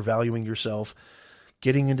 not undervaluing yourself,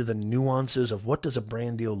 getting into the nuances of what does a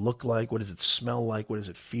brand deal look like? What does it smell like? What does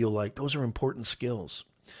it feel like? Those are important skills.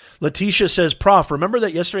 Letitia says, Prof, remember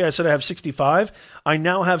that yesterday I said I have 65? I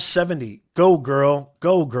now have 70. Go, girl.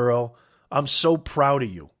 Go, girl. I'm so proud of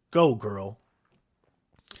you. Go, girl.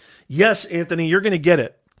 Yes, Anthony, you're going to get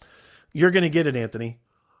it. You're going to get it, Anthony.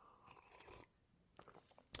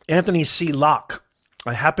 Anthony C. Locke.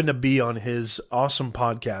 I happened to be on his awesome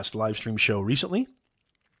podcast live stream show recently.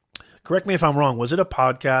 Correct me if I'm wrong. Was it a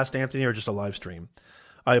podcast, Anthony, or just a live stream?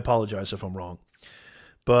 I apologize if I'm wrong.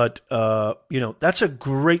 But, that's a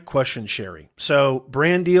great question, Sherry. So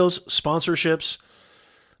brand deals, sponsorships,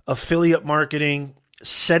 affiliate marketing,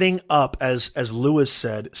 setting up, as Lewis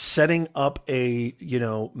said, setting up a,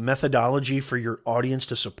 methodology for your audience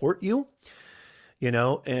to support you.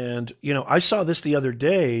 And, I saw this the other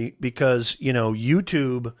day because,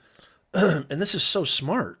 YouTube, and this is so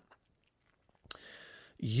smart.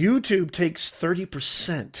 YouTube takes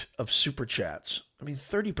 30% of super chats. I mean,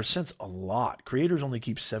 30% is a lot. Creators only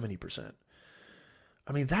keep 70%.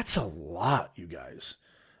 I mean, that's a lot, you guys.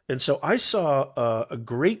 And so I saw a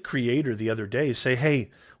great creator the other day say,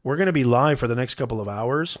 hey, we're going to be live for the next couple of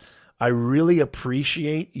hours. I really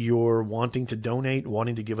appreciate your wanting to donate,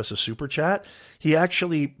 wanting to give us a super chat. He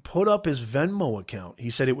actually put up his Venmo account. He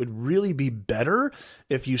said it would really be better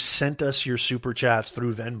if you sent us your super chats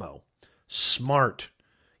through Venmo. Smart.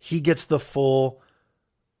 He gets the full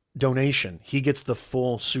donation. He gets the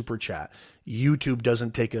full super chat. YouTube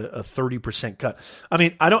doesn't take a 30% cut. I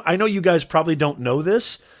mean, I know you guys probably don't know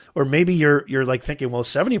this, or maybe you're like thinking, well,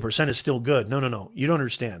 70% is still good. No. You don't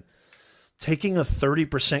understand. Taking a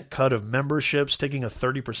 30% cut of memberships, taking a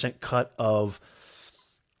 30% cut of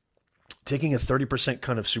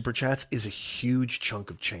super chats is a huge chunk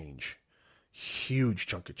of change. Huge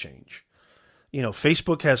chunk of change.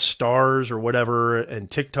 Facebook has stars or whatever, and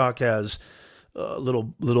TikTok has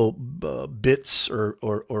little bits or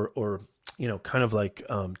kind of like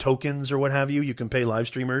tokens or what have you. You can pay live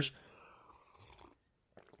streamers.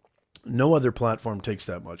 No other platform takes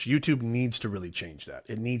that much. YouTube needs to really change that.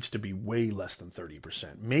 It needs to be way less than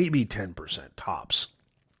 30%, maybe 10% tops.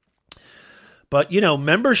 But,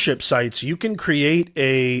 membership sites, you can create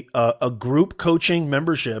a group coaching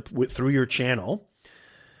membership through your channel.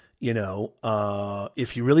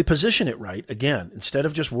 If you really position it right, again, instead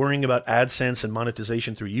of just worrying about AdSense and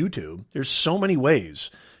monetization through YouTube, there's so many ways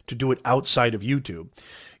to do it outside of YouTube.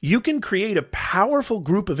 You can create a powerful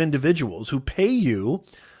group of individuals who pay you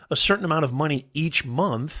a certain amount of money each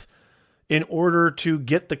month in order to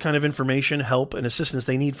get the kind of information, help, and assistance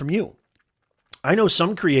they need from you. I know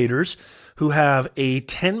some creators who have a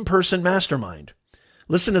 10-person mastermind.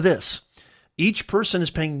 Listen to this. Each person is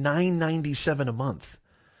paying $9.97 a month.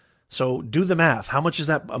 So do the math. How much is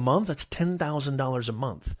that a month? That's $10,000 a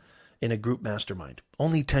month in a group mastermind.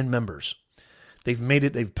 Only 10 members.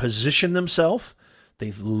 They've positioned themselves.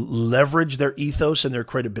 They've leveraged their ethos and their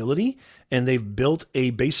credibility, and they've built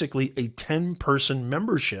basically a 10-person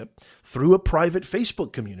membership through a private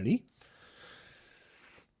Facebook community.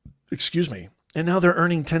 Excuse me. And now they're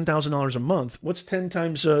earning $10,000 a month. What's 10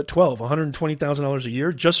 times 12? $120,000 a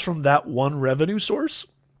year just from that one revenue source?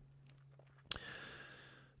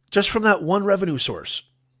 Just from that one revenue source.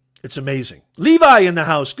 It's amazing. Levi in the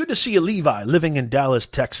house. Good to see you, Levi, living in Dallas,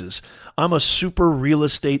 Texas. I'm a super real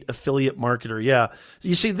estate affiliate marketer. Yeah.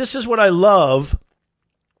 You see, this is what I love.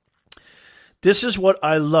 This is what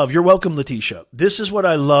I love. You're welcome, Letitia. This is what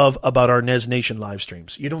I love about our Nez Nation live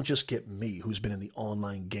streams. You don't just get me, who's been in the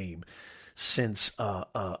online game since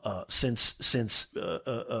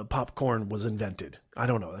popcorn was invented. I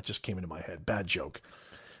don't know. That just came into my head. Bad joke.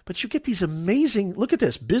 But you get these amazing, look at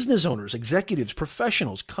this, business owners, executives,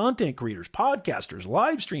 professionals, content creators, podcasters,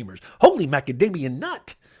 live streamers. Holy macadamia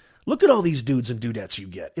nut. Look at all these dudes and dudettes you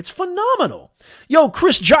get. It's phenomenal. Yo,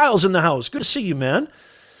 Chris Giles in the house. Good to see you, man.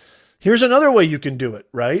 Here's another way you can do it,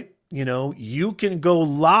 right? You can go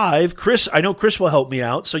live. Chris, I know Chris will help me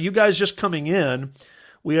out. So you guys just coming in,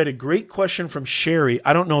 we had a great question from Sherry.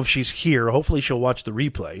 I don't know if she's here. Hopefully she'll watch the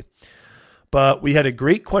replay. But we had a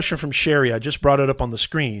great question from Sherry. I just brought it up on the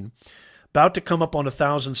screen. About to come up on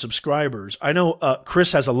 1,000 subscribers. I know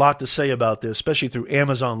Chris has a lot to say about this, especially through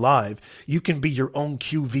Amazon Live. You can be your own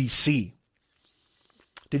QVC.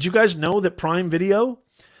 Did you guys know that Prime Video,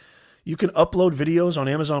 you can upload videos on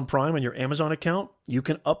Amazon Prime on your Amazon account? You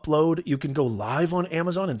can go live on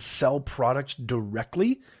Amazon and sell products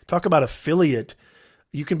directly. Talk about affiliate.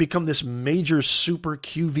 You can become this major super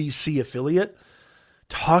QVC affiliate.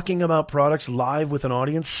 Talking about products live with an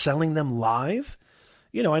audience, selling them live.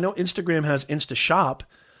 I know Instagram has InstaShop,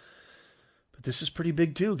 but this is pretty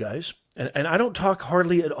big too, guys. And I don't talk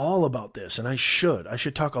hardly at all about this, and I should. I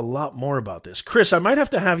should talk a lot more about this. Chris, I might have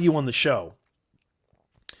to have you on the show.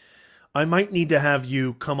 I might need to have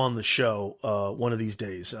you come on the show one of these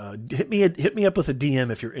days. Hit me up with a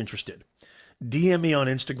DM if you're interested. DM me on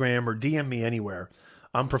Instagram or DM me anywhere.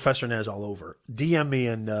 I'm Professor Nez all over. DM me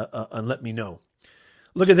and let me know.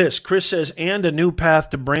 Look at this. Chris says, and a new path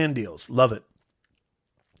to brand deals. Love it.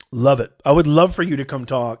 Love it. I would love for you to come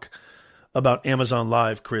talk about Amazon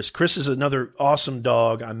Live, Chris. Chris is another awesome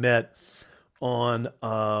dog I met on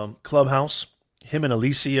Clubhouse. Him and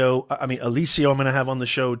Alicio. Alicio I'm going to have on the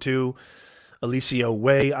show too. Alicio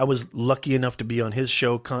Way. I was lucky enough to be on his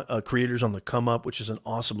show, Creators on the Come Up, which is an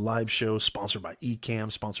awesome live show sponsored by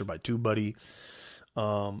Ecamm, sponsored by TubeBuddy.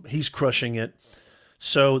 He's crushing it.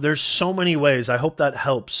 So there's so many ways. I hope that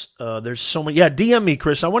helps. There's so many. Yeah, DM me,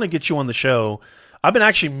 Chris. I want to get you on the show. I've been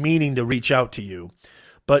actually meaning to reach out to you,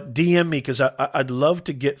 but DM me because I'd love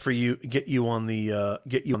to get you on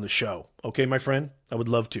the show. Okay, my friend, I would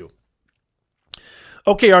love to.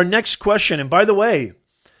 Okay, our next question. And by the way,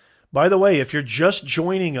 if you're just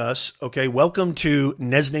joining us, okay, welcome to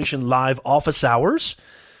Nez Nation Live Office Hours.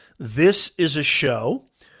 This is a show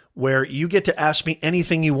where you get to ask me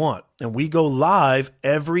anything you want. And we go live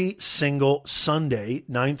every single Sunday,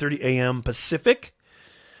 9:30 a.m. Pacific,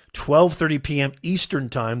 12:30 p.m. Eastern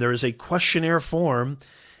Time. There is a questionnaire form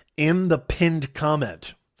in the pinned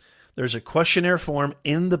comment. There's a questionnaire form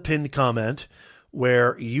in the pinned comment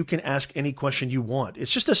where you can ask any question you want.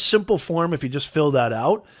 It's just a simple form if you just fill that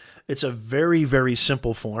out. It's a very, very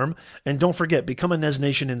simple form. And don't forget, become a Nez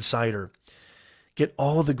Nation Insider. Get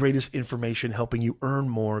all the greatest information helping you earn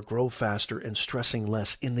more, grow faster, and stressing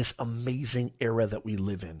less in this amazing era that we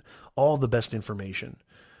live in. All the best information.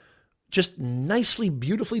 Just nicely,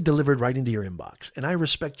 beautifully delivered right into your inbox. And I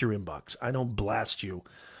respect your inbox. I don't blast you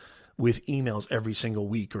with emails every single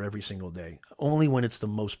week or every single day. Only when it's the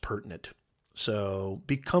most pertinent. So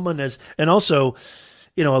become a Nez. And also,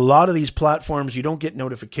 a lot of these platforms, you don't get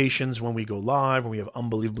notifications when we go live, when we have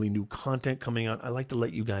unbelievably new content coming out. I like to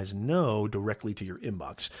let you guys know directly to your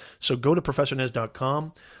inbox. So go to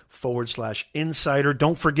ProfessorNez.com/insider.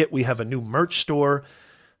 Don't forget, we have a new merch store,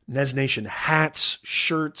 Nez Nation hats,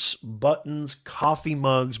 shirts, buttons, coffee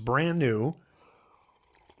mugs, brand new.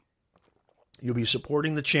 You'll be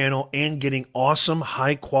supporting the channel and getting awesome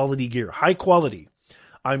high quality gear. High quality.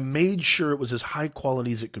 I made sure it was as high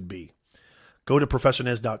quality as it could be. Go to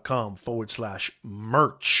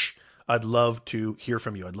ProfessorNez.com/merch. I'd love to hear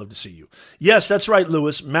from you. I'd love to see you. Yes, that's right,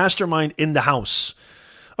 Lewis. Mastermind in the house.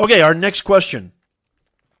 Okay, our next question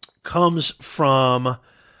comes from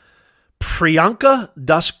Priyanka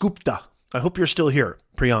Dasgupta. I hope you're still here,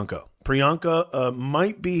 Priyanka. Priyanka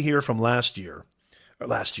might be here from last show.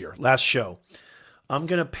 I'm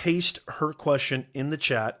going to paste her question in the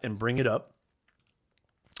chat and bring it up.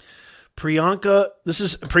 Priyanka,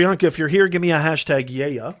 if you're here, give me a hashtag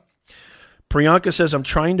yeah. Priyanka says, I'm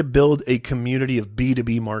trying to build a community of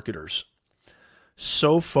B2B marketers.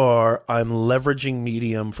 So far, I'm leveraging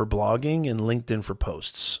Medium for blogging and LinkedIn for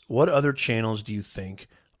posts. What other channels do you think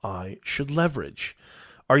I should leverage?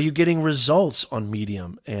 Are you getting results on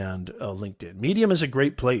Medium and LinkedIn? Medium is a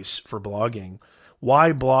great place for blogging.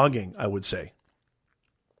 Why blogging, I would say?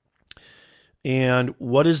 And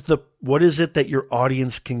what is it that your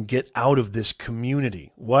audience can get out of this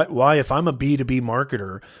community? Why, if I'm a B2B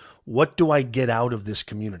marketer, what do I get out of this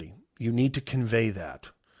community? You need to convey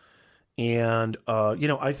that. And,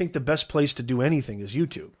 I think the best place to do anything is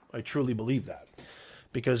YouTube. I truly believe that.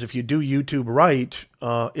 Because if you do YouTube right,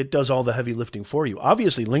 it does all the heavy lifting for you.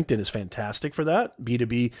 Obviously, LinkedIn is fantastic for that.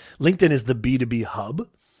 B2B. LinkedIn is the B2B hub.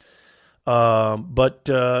 But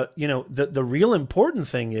the real important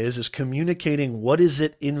thing is communicating what is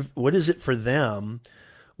it for them,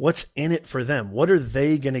 what's in it for them, what are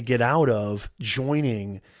they going to get out of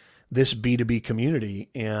joining this B2B community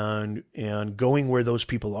and going where those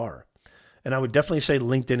people are. And I would definitely say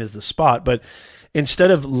LinkedIn is the spot, but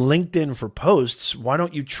instead of LinkedIn for posts, why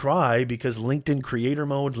don't you try, because LinkedIn Creator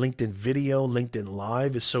Mode, LinkedIn Video, LinkedIn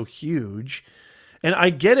Live is so huge. And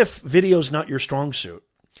I get if video is not your strong suit.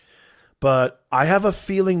 But I have a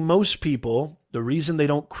feeling most people, the reason they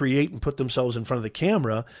don't create and put themselves in front of the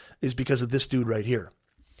camera is because of this dude right here.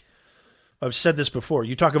 I've said this before.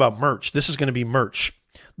 You talk about merch. This is going to be merch.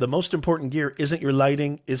 The most important gear isn't your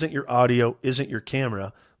lighting, isn't your audio, isn't your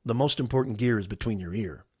camera. The most important gear is between your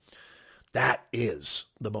ear. That is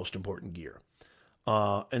the most important gear.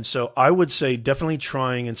 And so I would say definitely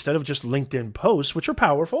trying, instead of just LinkedIn posts, which are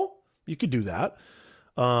powerful, you could do that.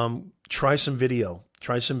 Try some video.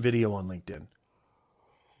 Try some video on LinkedIn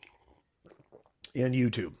and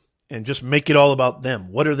YouTube and just make it all about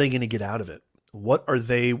them. What are they going to get out of it? What are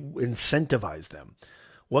they incentivize them?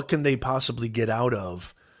 What can they possibly get out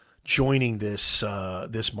of joining this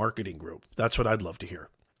marketing group? That's what I'd love to hear.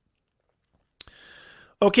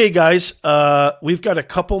 Okay, guys, we've got a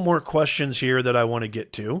couple more questions here that I want to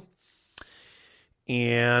get to.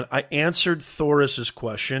 And I answered Thoris's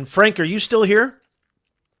question. Frank, are you still here?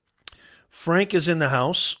 Frank is in the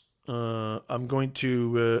house. I'm going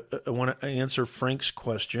to I want to answer Frank's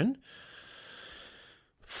question.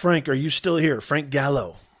 Frank, are you still here? Frank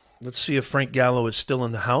Gallo. Let's see if Frank Gallo is still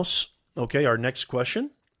in the house. Okay, our next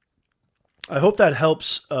question. I hope that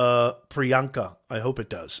helps Priyanka. I hope it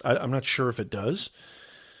does. I'm not sure if it does.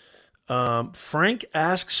 Frank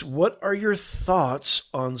asks, what are your thoughts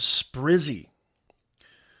on Sprizzy?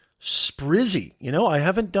 Sprizzy. You know, I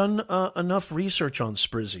haven't done enough research on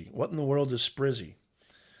Sprizzy. What in the world is Sprizzy?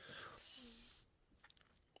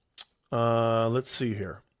 Let's see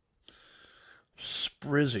here.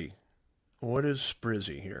 Sprizzy. What is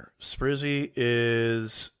Sprizzy here? Sprizzy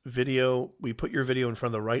is video. We put your video in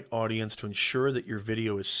front of the right audience to ensure that your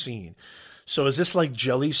video is seen. So is this like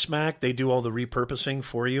Jelly Smack? They do all the repurposing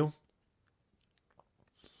for you?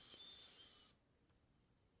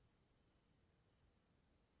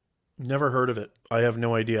 Never heard of it. I have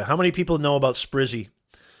no idea. How many people know about Sprizzy?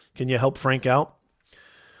 Can you help Frank out?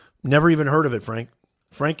 Never even heard of it, Frank.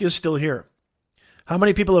 Frank is still here. How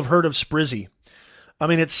many people have heard of Sprizzy? I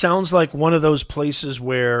mean, it sounds like one of those places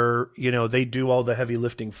where, you know, they do all the heavy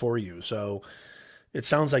lifting for you. So it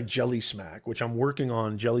sounds like Jelly Smack, which I'm working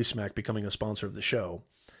on Jelly Smack becoming a sponsor of the show.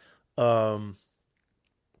 It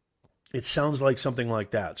sounds like something like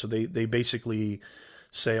that. So they basically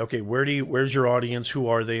say, okay, where's your audience? Who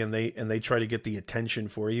are they? And they try to get the attention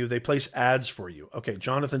for you. They place ads for you. Okay,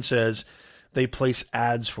 Jonathan says they place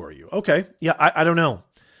ads for you. Okay, yeah, I don't know.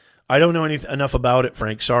 I don't know enough about it,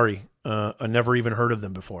 Frank. Sorry. I never even heard of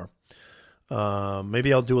them before.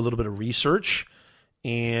 Maybe I'll do a little bit of research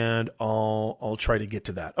and I'll try to get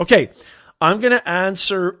to that. Okay, I'm gonna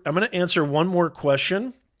answer one more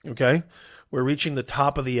question. Okay, we're reaching the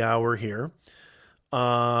top of the hour here.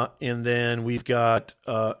 And then we've got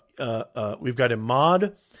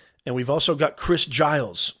Ahmad, and we've also got Chris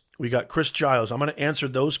Giles. We got Chris Giles. I'm going to answer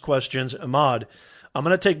those questions. Ahmad, I'm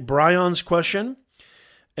going to take Brian's question,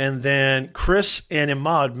 and then Chris and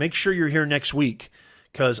Ahmad, make sure you're here next week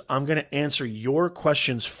because I'm going to answer your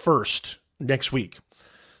questions first next week.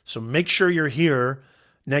 So make sure you're here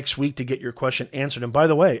next week to get your question answered. And by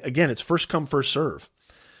the way, again, it's first come, first serve.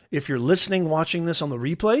 If you're listening, watching this on the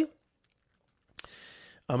replay,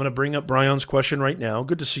 I'm going to bring up Brian's question right now.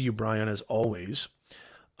 Good to see you, Brian, as always.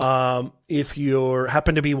 If you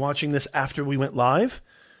happen to be watching this after we went live,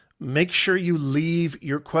 make sure you leave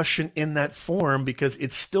your question in that form because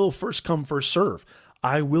it's still first come, first serve.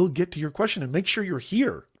 I will get to your question and make sure you're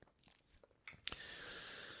here.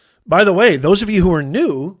 By the way, those of you who are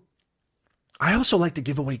new, I also like to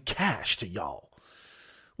give away cash to y'all.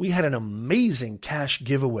 We had an amazing cash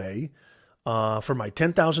giveaway for my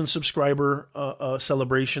 10,000 subscriber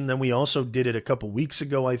celebration. Then we also did it a couple weeks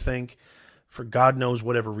ago, I think, for God knows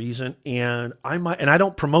whatever reason. And I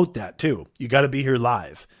don't promote that too. You got to be here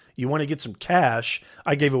live. You want to get some cash?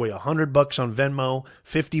 I gave away $100 on Venmo,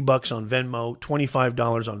 $50 on Venmo,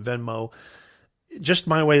 $25 on Venmo. Just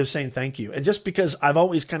my way of saying thank you. And just because I've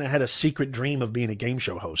always kind of had a secret dream of being a game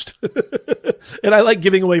show host. And I like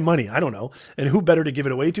giving away money. I don't know. And who better to give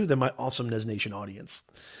it away to than my awesome Nez Nation audience?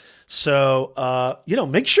 So,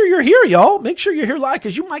 make sure you're here, y'all. Make sure you're here live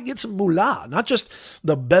because you might get some moolah. Not just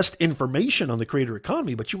the best information on the creator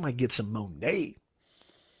economy, but you might get some Monet.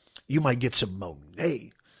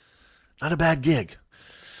 Not a bad gig.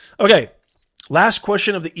 Okay, last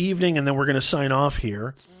question of the evening, and then we're going to sign off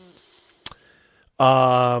here.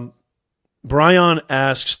 Brian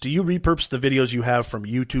asks, do you repurpose the videos you have from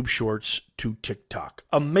YouTube Shorts to TikTok?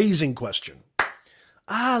 Amazing question.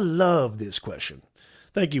 I love this question.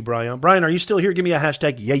 Thank you, Brian. Brian, are you still here? Give me a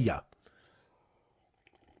hashtag, yeah.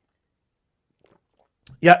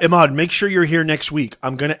 Yeah, Ahmad, make sure you're here next week.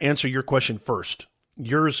 I'm going to answer your question first.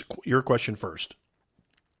 Your question first.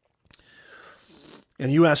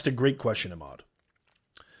 And you asked a great question, Ahmad.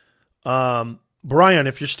 Brian,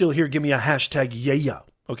 if you're still here, give me a hashtag, yeah.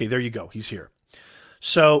 Okay, there you go. He's here.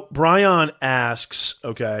 So Brian asks,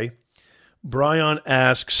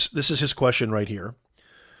 this is his question right here.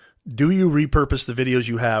 Do you repurpose the videos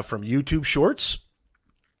you have from YouTube Shorts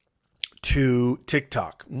to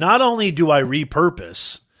TikTok? Not only do I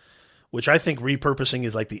repurpose, which I think repurposing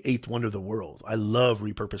is like the eighth wonder of the world. I love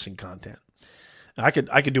repurposing content. I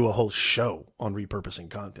could do a whole show on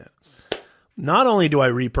repurposing content. Not only do I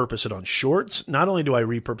repurpose it on Shorts, not only do I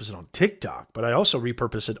repurpose it on TikTok, but I also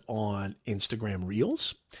repurpose it on Instagram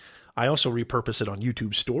Reels. I also repurpose it on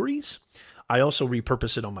YouTube Stories. I also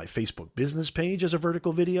repurpose it on my Facebook business page as a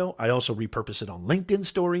vertical video. I also repurpose it on LinkedIn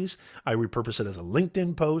Stories. I repurpose it as a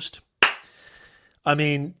LinkedIn post. I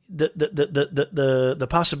mean, the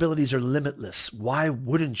possibilities are limitless. Why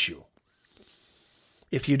wouldn't you?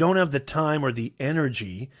 If you don't have the time or the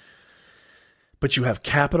energy, but you have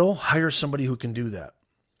capital, hire somebody who can do that.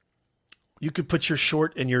 You could put your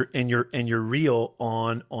short and your reel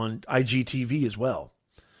on IGTV as well.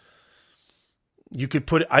 You could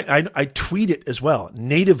put it, I tweet it as well,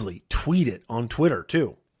 natively tweet it on Twitter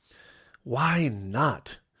too. Why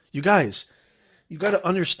not? You guys, you got to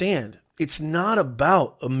understand, It's not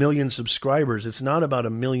about 1 million subscribers. It's not about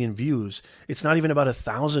 1 million views. It's not even about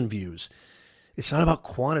 1,000 views. It's not about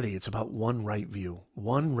quantity. It's about one right view.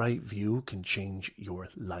 One right view can change your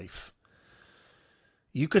life.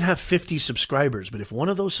 You could have 50 subscribers, but if one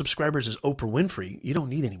of those subscribers is Oprah Winfrey, you don't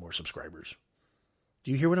need any more subscribers.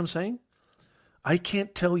 Do you hear what I'm saying? I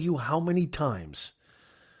can't tell you how many times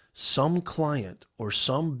some client or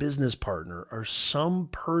some business partner or some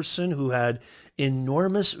person who had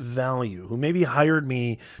enormous value, who maybe hired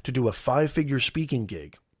me to do a 5-figure speaking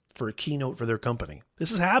gig for a keynote for their company. This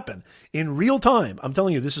has happened in real time. I'm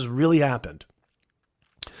telling you, this has really happened.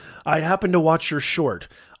 I happened to watch your short.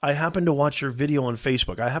 I happened to watch your video on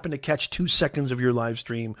Facebook. I happened to catch 2 seconds of your live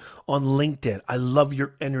stream on LinkedIn. I love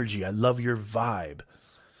your energy. I love your vibe.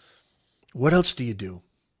 What else do you do?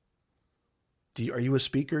 Are you a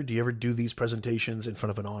speaker? Do you ever do these presentations in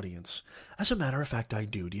front of an audience? As a matter of fact, I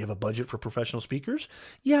do. Do you have a budget for professional speakers?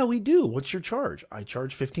 Yeah, we do. What's your charge? I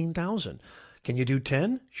charge $15,000. Can you do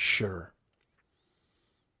 10? Sure.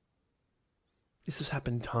 This has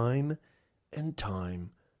happened time and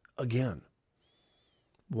time again.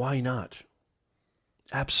 Why not?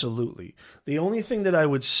 Absolutely. The only thing that I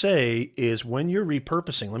would say is when you're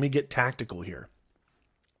repurposing, let me get tactical here.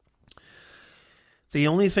 The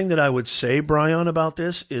only thing that I would say, Brian, about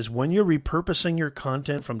this is when you're repurposing your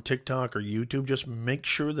content from TikTok or YouTube, just make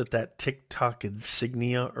sure that that TikTok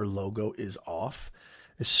insignia or logo is off,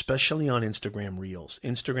 especially on Instagram Reels.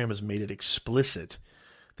 Instagram has made it explicit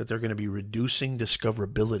that they're going to be reducing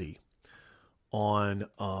discoverability on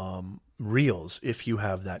Reels if you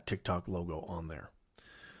have that TikTok logo on there.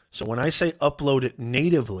 So when I say upload it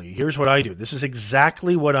natively, here's what I do. This is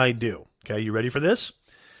exactly what I do. Okay, you ready for this?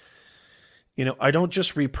 I don't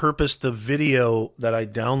just repurpose the video that I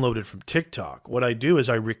downloaded from TikTok. What I do is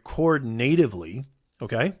I record natively,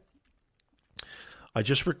 okay? I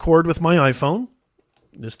just record with my iPhone,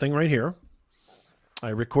 this thing right here. I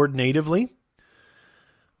record natively,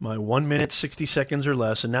 my 1 minute, 60 seconds or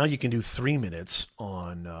less, and now you can do 3 minutes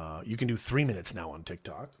you can do 3 minutes now on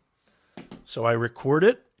TikTok. So I record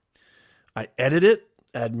it, I edit it,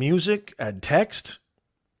 add music, add text.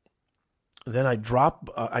 Then I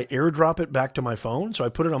airdrop it back to my phone. So I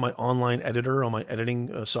put it on my online editor, on my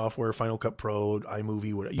editing software, Final Cut Pro,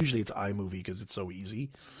 iMovie. Usually it's iMovie because it's so easy.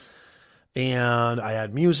 And I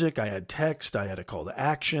add music, I add text, I add a call to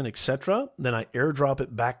action, etc. Then I airdrop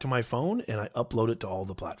it back to my phone and I upload it to all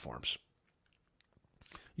the platforms.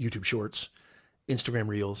 YouTube Shorts, Instagram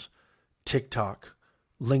Reels, TikTok,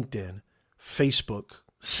 LinkedIn, Facebook,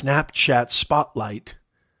 Snapchat Spotlight.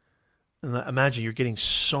 And imagine you're getting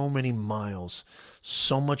so many miles,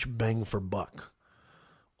 so much bang for buck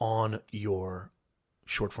on your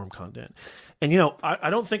short form content. And,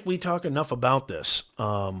 I don't think we talk enough about this.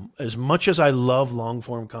 As much as I love long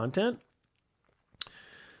form content,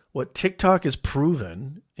 what TikTok has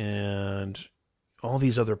proven and all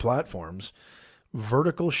these other platforms,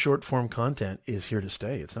 vertical short form content is here to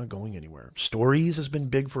stay. It's not going anywhere. Stories has been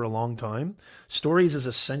big for a long time. Stories is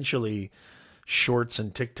essentially Shorts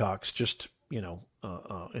and TikToks, just, in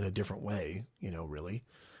a different way, really.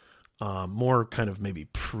 More kind of maybe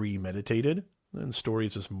premeditated. And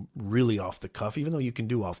Stories is really off the cuff, even though you can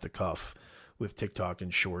do off the cuff with TikTok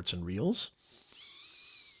and Shorts and Reels.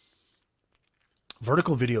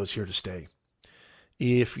 Vertical video is here to stay.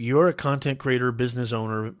 If you're a content creator, business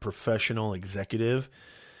owner, professional, executive,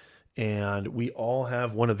 and we all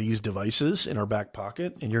have one of these devices in our back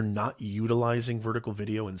pocket, and you're not utilizing vertical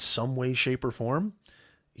video in some way, shape, or form,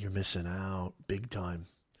 you're missing out big time.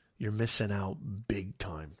 You're missing out big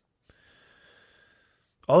time.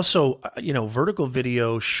 Also, vertical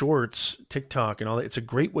video, Shorts, TikTok, and all that, it's a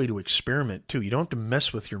great way to experiment too. You don't have to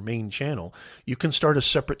mess with your main channel. You can start a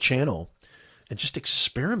separate channel and just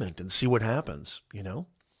experiment and see what happens,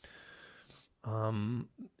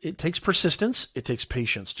 It takes persistence. It takes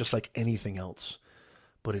patience, just like anything else.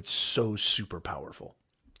 But it's so super powerful.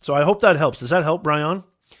 So I hope that helps. Does that help, Brian?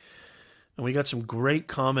 And we got some great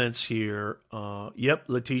comments here. Yep,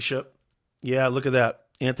 Letitia. Yeah, look at that.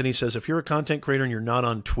 Anthony says, if you're a content creator and you're not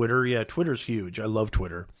on Twitter, yeah, Twitter's huge. I love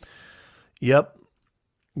Twitter. Yep.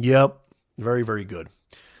 Very, very good.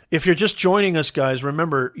 If you're just joining us, guys,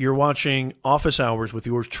 remember, you're watching Office Hours with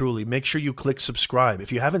yours truly. Make sure you click subscribe.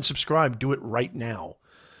 If you haven't subscribed, do it right now.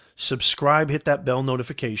 Subscribe, hit that bell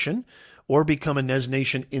notification, or become a Nez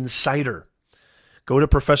Nation Insider. Go to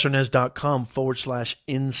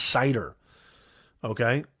ProfessorNez.com/insider.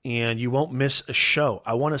 Okay? And you won't miss a show.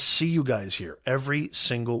 I want to see you guys here every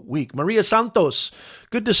single week. Maria Santos,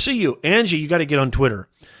 good to see you. Angie, you got to get on Twitter.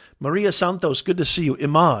 Maria Santos, good to see you.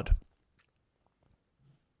 Imad.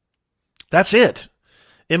 That's it.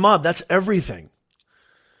 Imad, that's everything.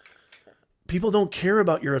 People don't care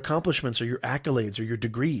about your accomplishments or your accolades or your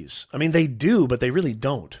degrees. I mean, they do, but they really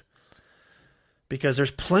don't. Because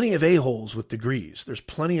there's plenty of a-holes with degrees. There's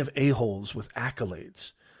plenty of a-holes with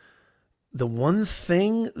accolades. The one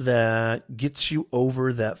thing that gets you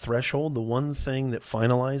over that threshold, the one thing that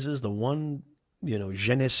finalizes, the one,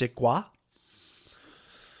 je ne sais quoi,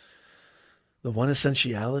 the one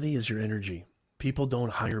essentiality is your energy. People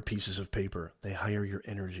don't hire pieces of paper. They hire your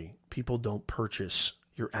energy. People don't purchase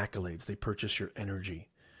your accolades. They purchase your energy.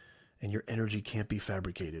 And your energy can't be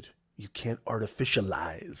fabricated. You can't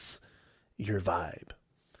artificialize your vibe.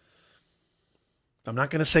 I'm not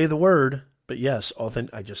going to say the word, but yes,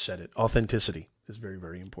 I just said it. Authenticity is very,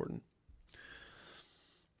 very important.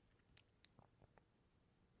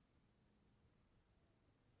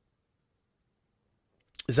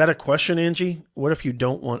 Is that a question, Angie? What if you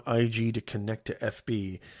don't want IG to connect to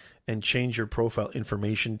FB and change your profile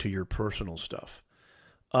information to your personal stuff?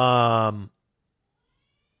 Put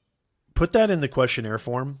that in the questionnaire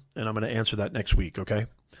form, and I'm going to answer that next week, okay?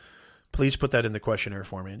 Please put that in the questionnaire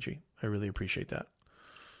form, Angie. I really appreciate that.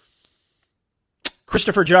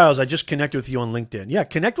 Christopher Giles, I just connected with you on LinkedIn. Yeah,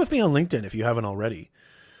 connect with me on LinkedIn if you haven't already.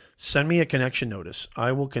 Send me a connection notice.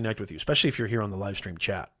 I will connect with you, especially if you're here on the live stream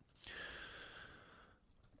chat.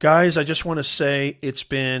 Guys, I just want to say it's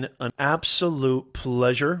been an absolute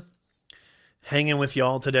pleasure hanging with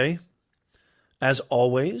y'all today. As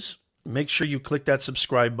always, make sure you click that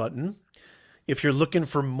subscribe button. If you're looking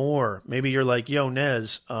for more, maybe you're like, yo,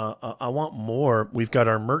 Nez, I want more. We've got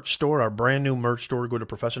our merch store, our brand new merch store. Go to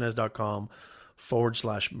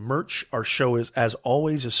professornez.com/merch. Our show is, as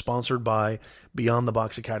always, is sponsored by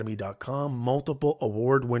BeyondTheBoxAcademy.com. Multiple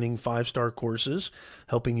award-winning 5-star courses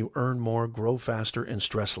helping you earn more, grow faster, and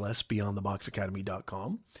stress less.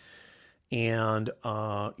 BeyondTheBoxAcademy.com. And,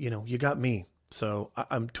 you got me. So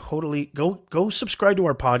I'm totally, go subscribe to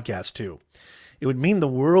our podcast too. It would mean the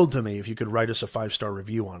world to me if you could write us a 5-star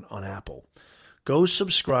review on Apple. Go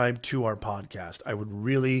subscribe to our podcast. It would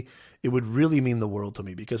really mean the world to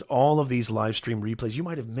me, because all of these live stream replays, you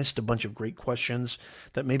might have missed a bunch of great questions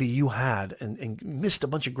that maybe you had and missed a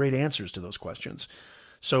bunch of great answers to those questions.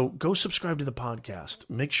 So go subscribe to the podcast.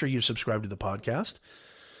 Make sure you subscribe to the podcast.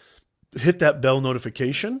 Hit that bell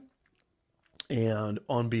notification. And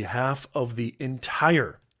on behalf of the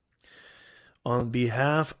entire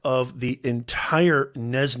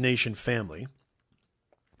Nez Nation family,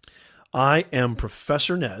 I am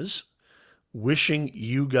Professor Nez, wishing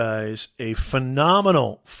you guys a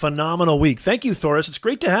phenomenal, phenomenal week. Thank you, Thoris. It's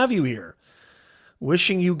great to have you here.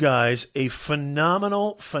 Wishing you guys a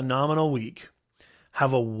phenomenal, phenomenal week.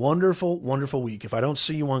 Have a wonderful, wonderful week. If I don't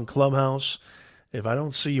see you on Clubhouse, if I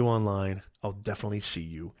don't see you online, I'll definitely see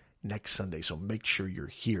you next Sunday. So make sure you're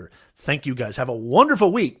here. Thank you, guys. Have a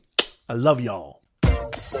wonderful week. I love y'all.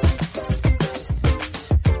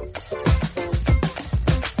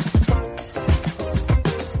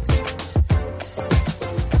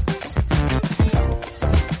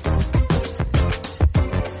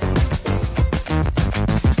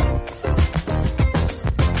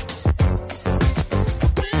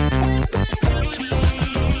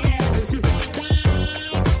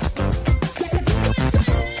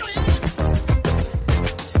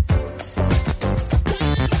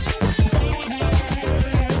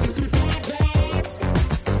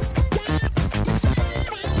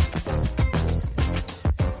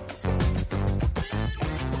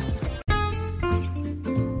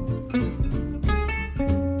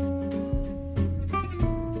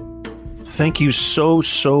 Thank you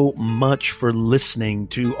so much for listening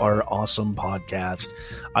to our awesome podcast.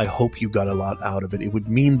 I hope you got a lot out of it. It would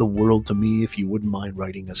mean the world to me if you wouldn't mind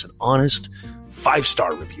writing us an honest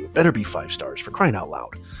 5-star review. It better be 5 stars, for crying out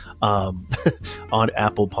loud, on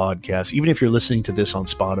Apple Podcasts. Even if you're listening to this on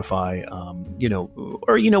Spotify,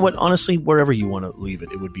 or you know what, honestly, wherever you want to leave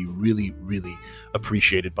it, it would be really, really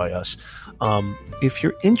appreciated by us. If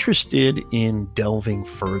you're interested in delving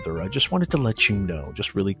further, I just wanted to let you know,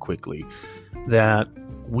 just really quickly, that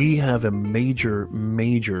we have a major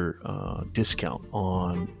discount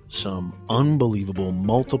on some unbelievable,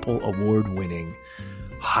 multiple award-winning,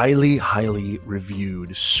 highly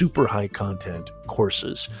reviewed, super high content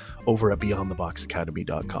courses over at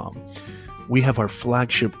BeyondTheBoxAcademy.com. We have our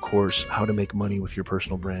flagship course, How to Make Money with Your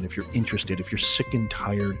Personal Brand. If you're interested, if you're sick and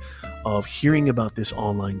tired of hearing about this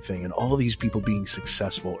online thing and all these people being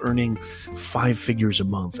successful, earning 5 figures a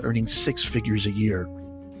month, earning 6 figures a year,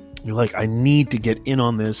 you're like, I need to get in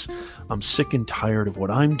on this. I'm sick and tired of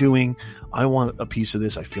what I'm doing. I want a piece of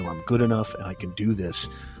this. I feel I'm good enough and I can do this.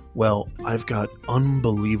 Well, I've got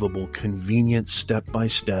unbelievable, convenient,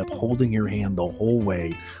 step-by-step, holding your hand the whole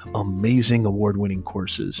way, amazing award-winning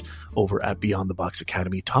courses over at Beyond the Box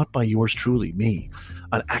Academy, taught by yours truly, me,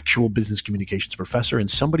 an actual business communications professor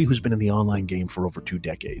and somebody who's been in the online game for over 2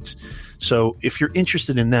 decades. So if you're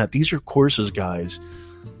interested in that, these are courses, guys,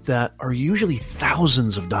 that are usually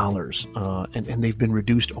thousands of dollars, and they've been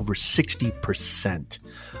reduced over 60%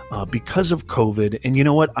 because of COVID. And you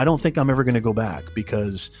know what? I don't think I'm ever going to go back,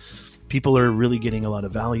 because people are really getting a lot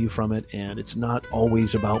of value from it, and it's not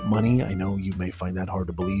always about money. I know you may find that hard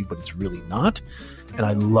to believe, but it's really not. And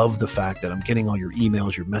I love the fact that I'm getting all your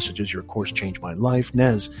emails, your messages. Your course changed my life.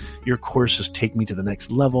 Nez, your courses take me to the next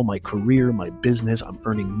level, my career, my business. I'm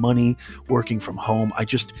earning money, working from home.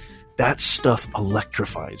 That stuff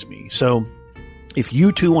electrifies me. So if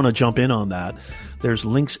you too want to jump in on that, there's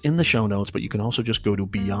links in the show notes, but you can also just go to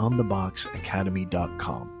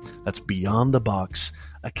beyondtheboxacademy.com. That's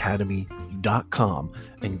beyondtheboxacademy.com,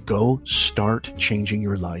 and go start changing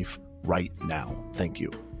your life right now. Thank you.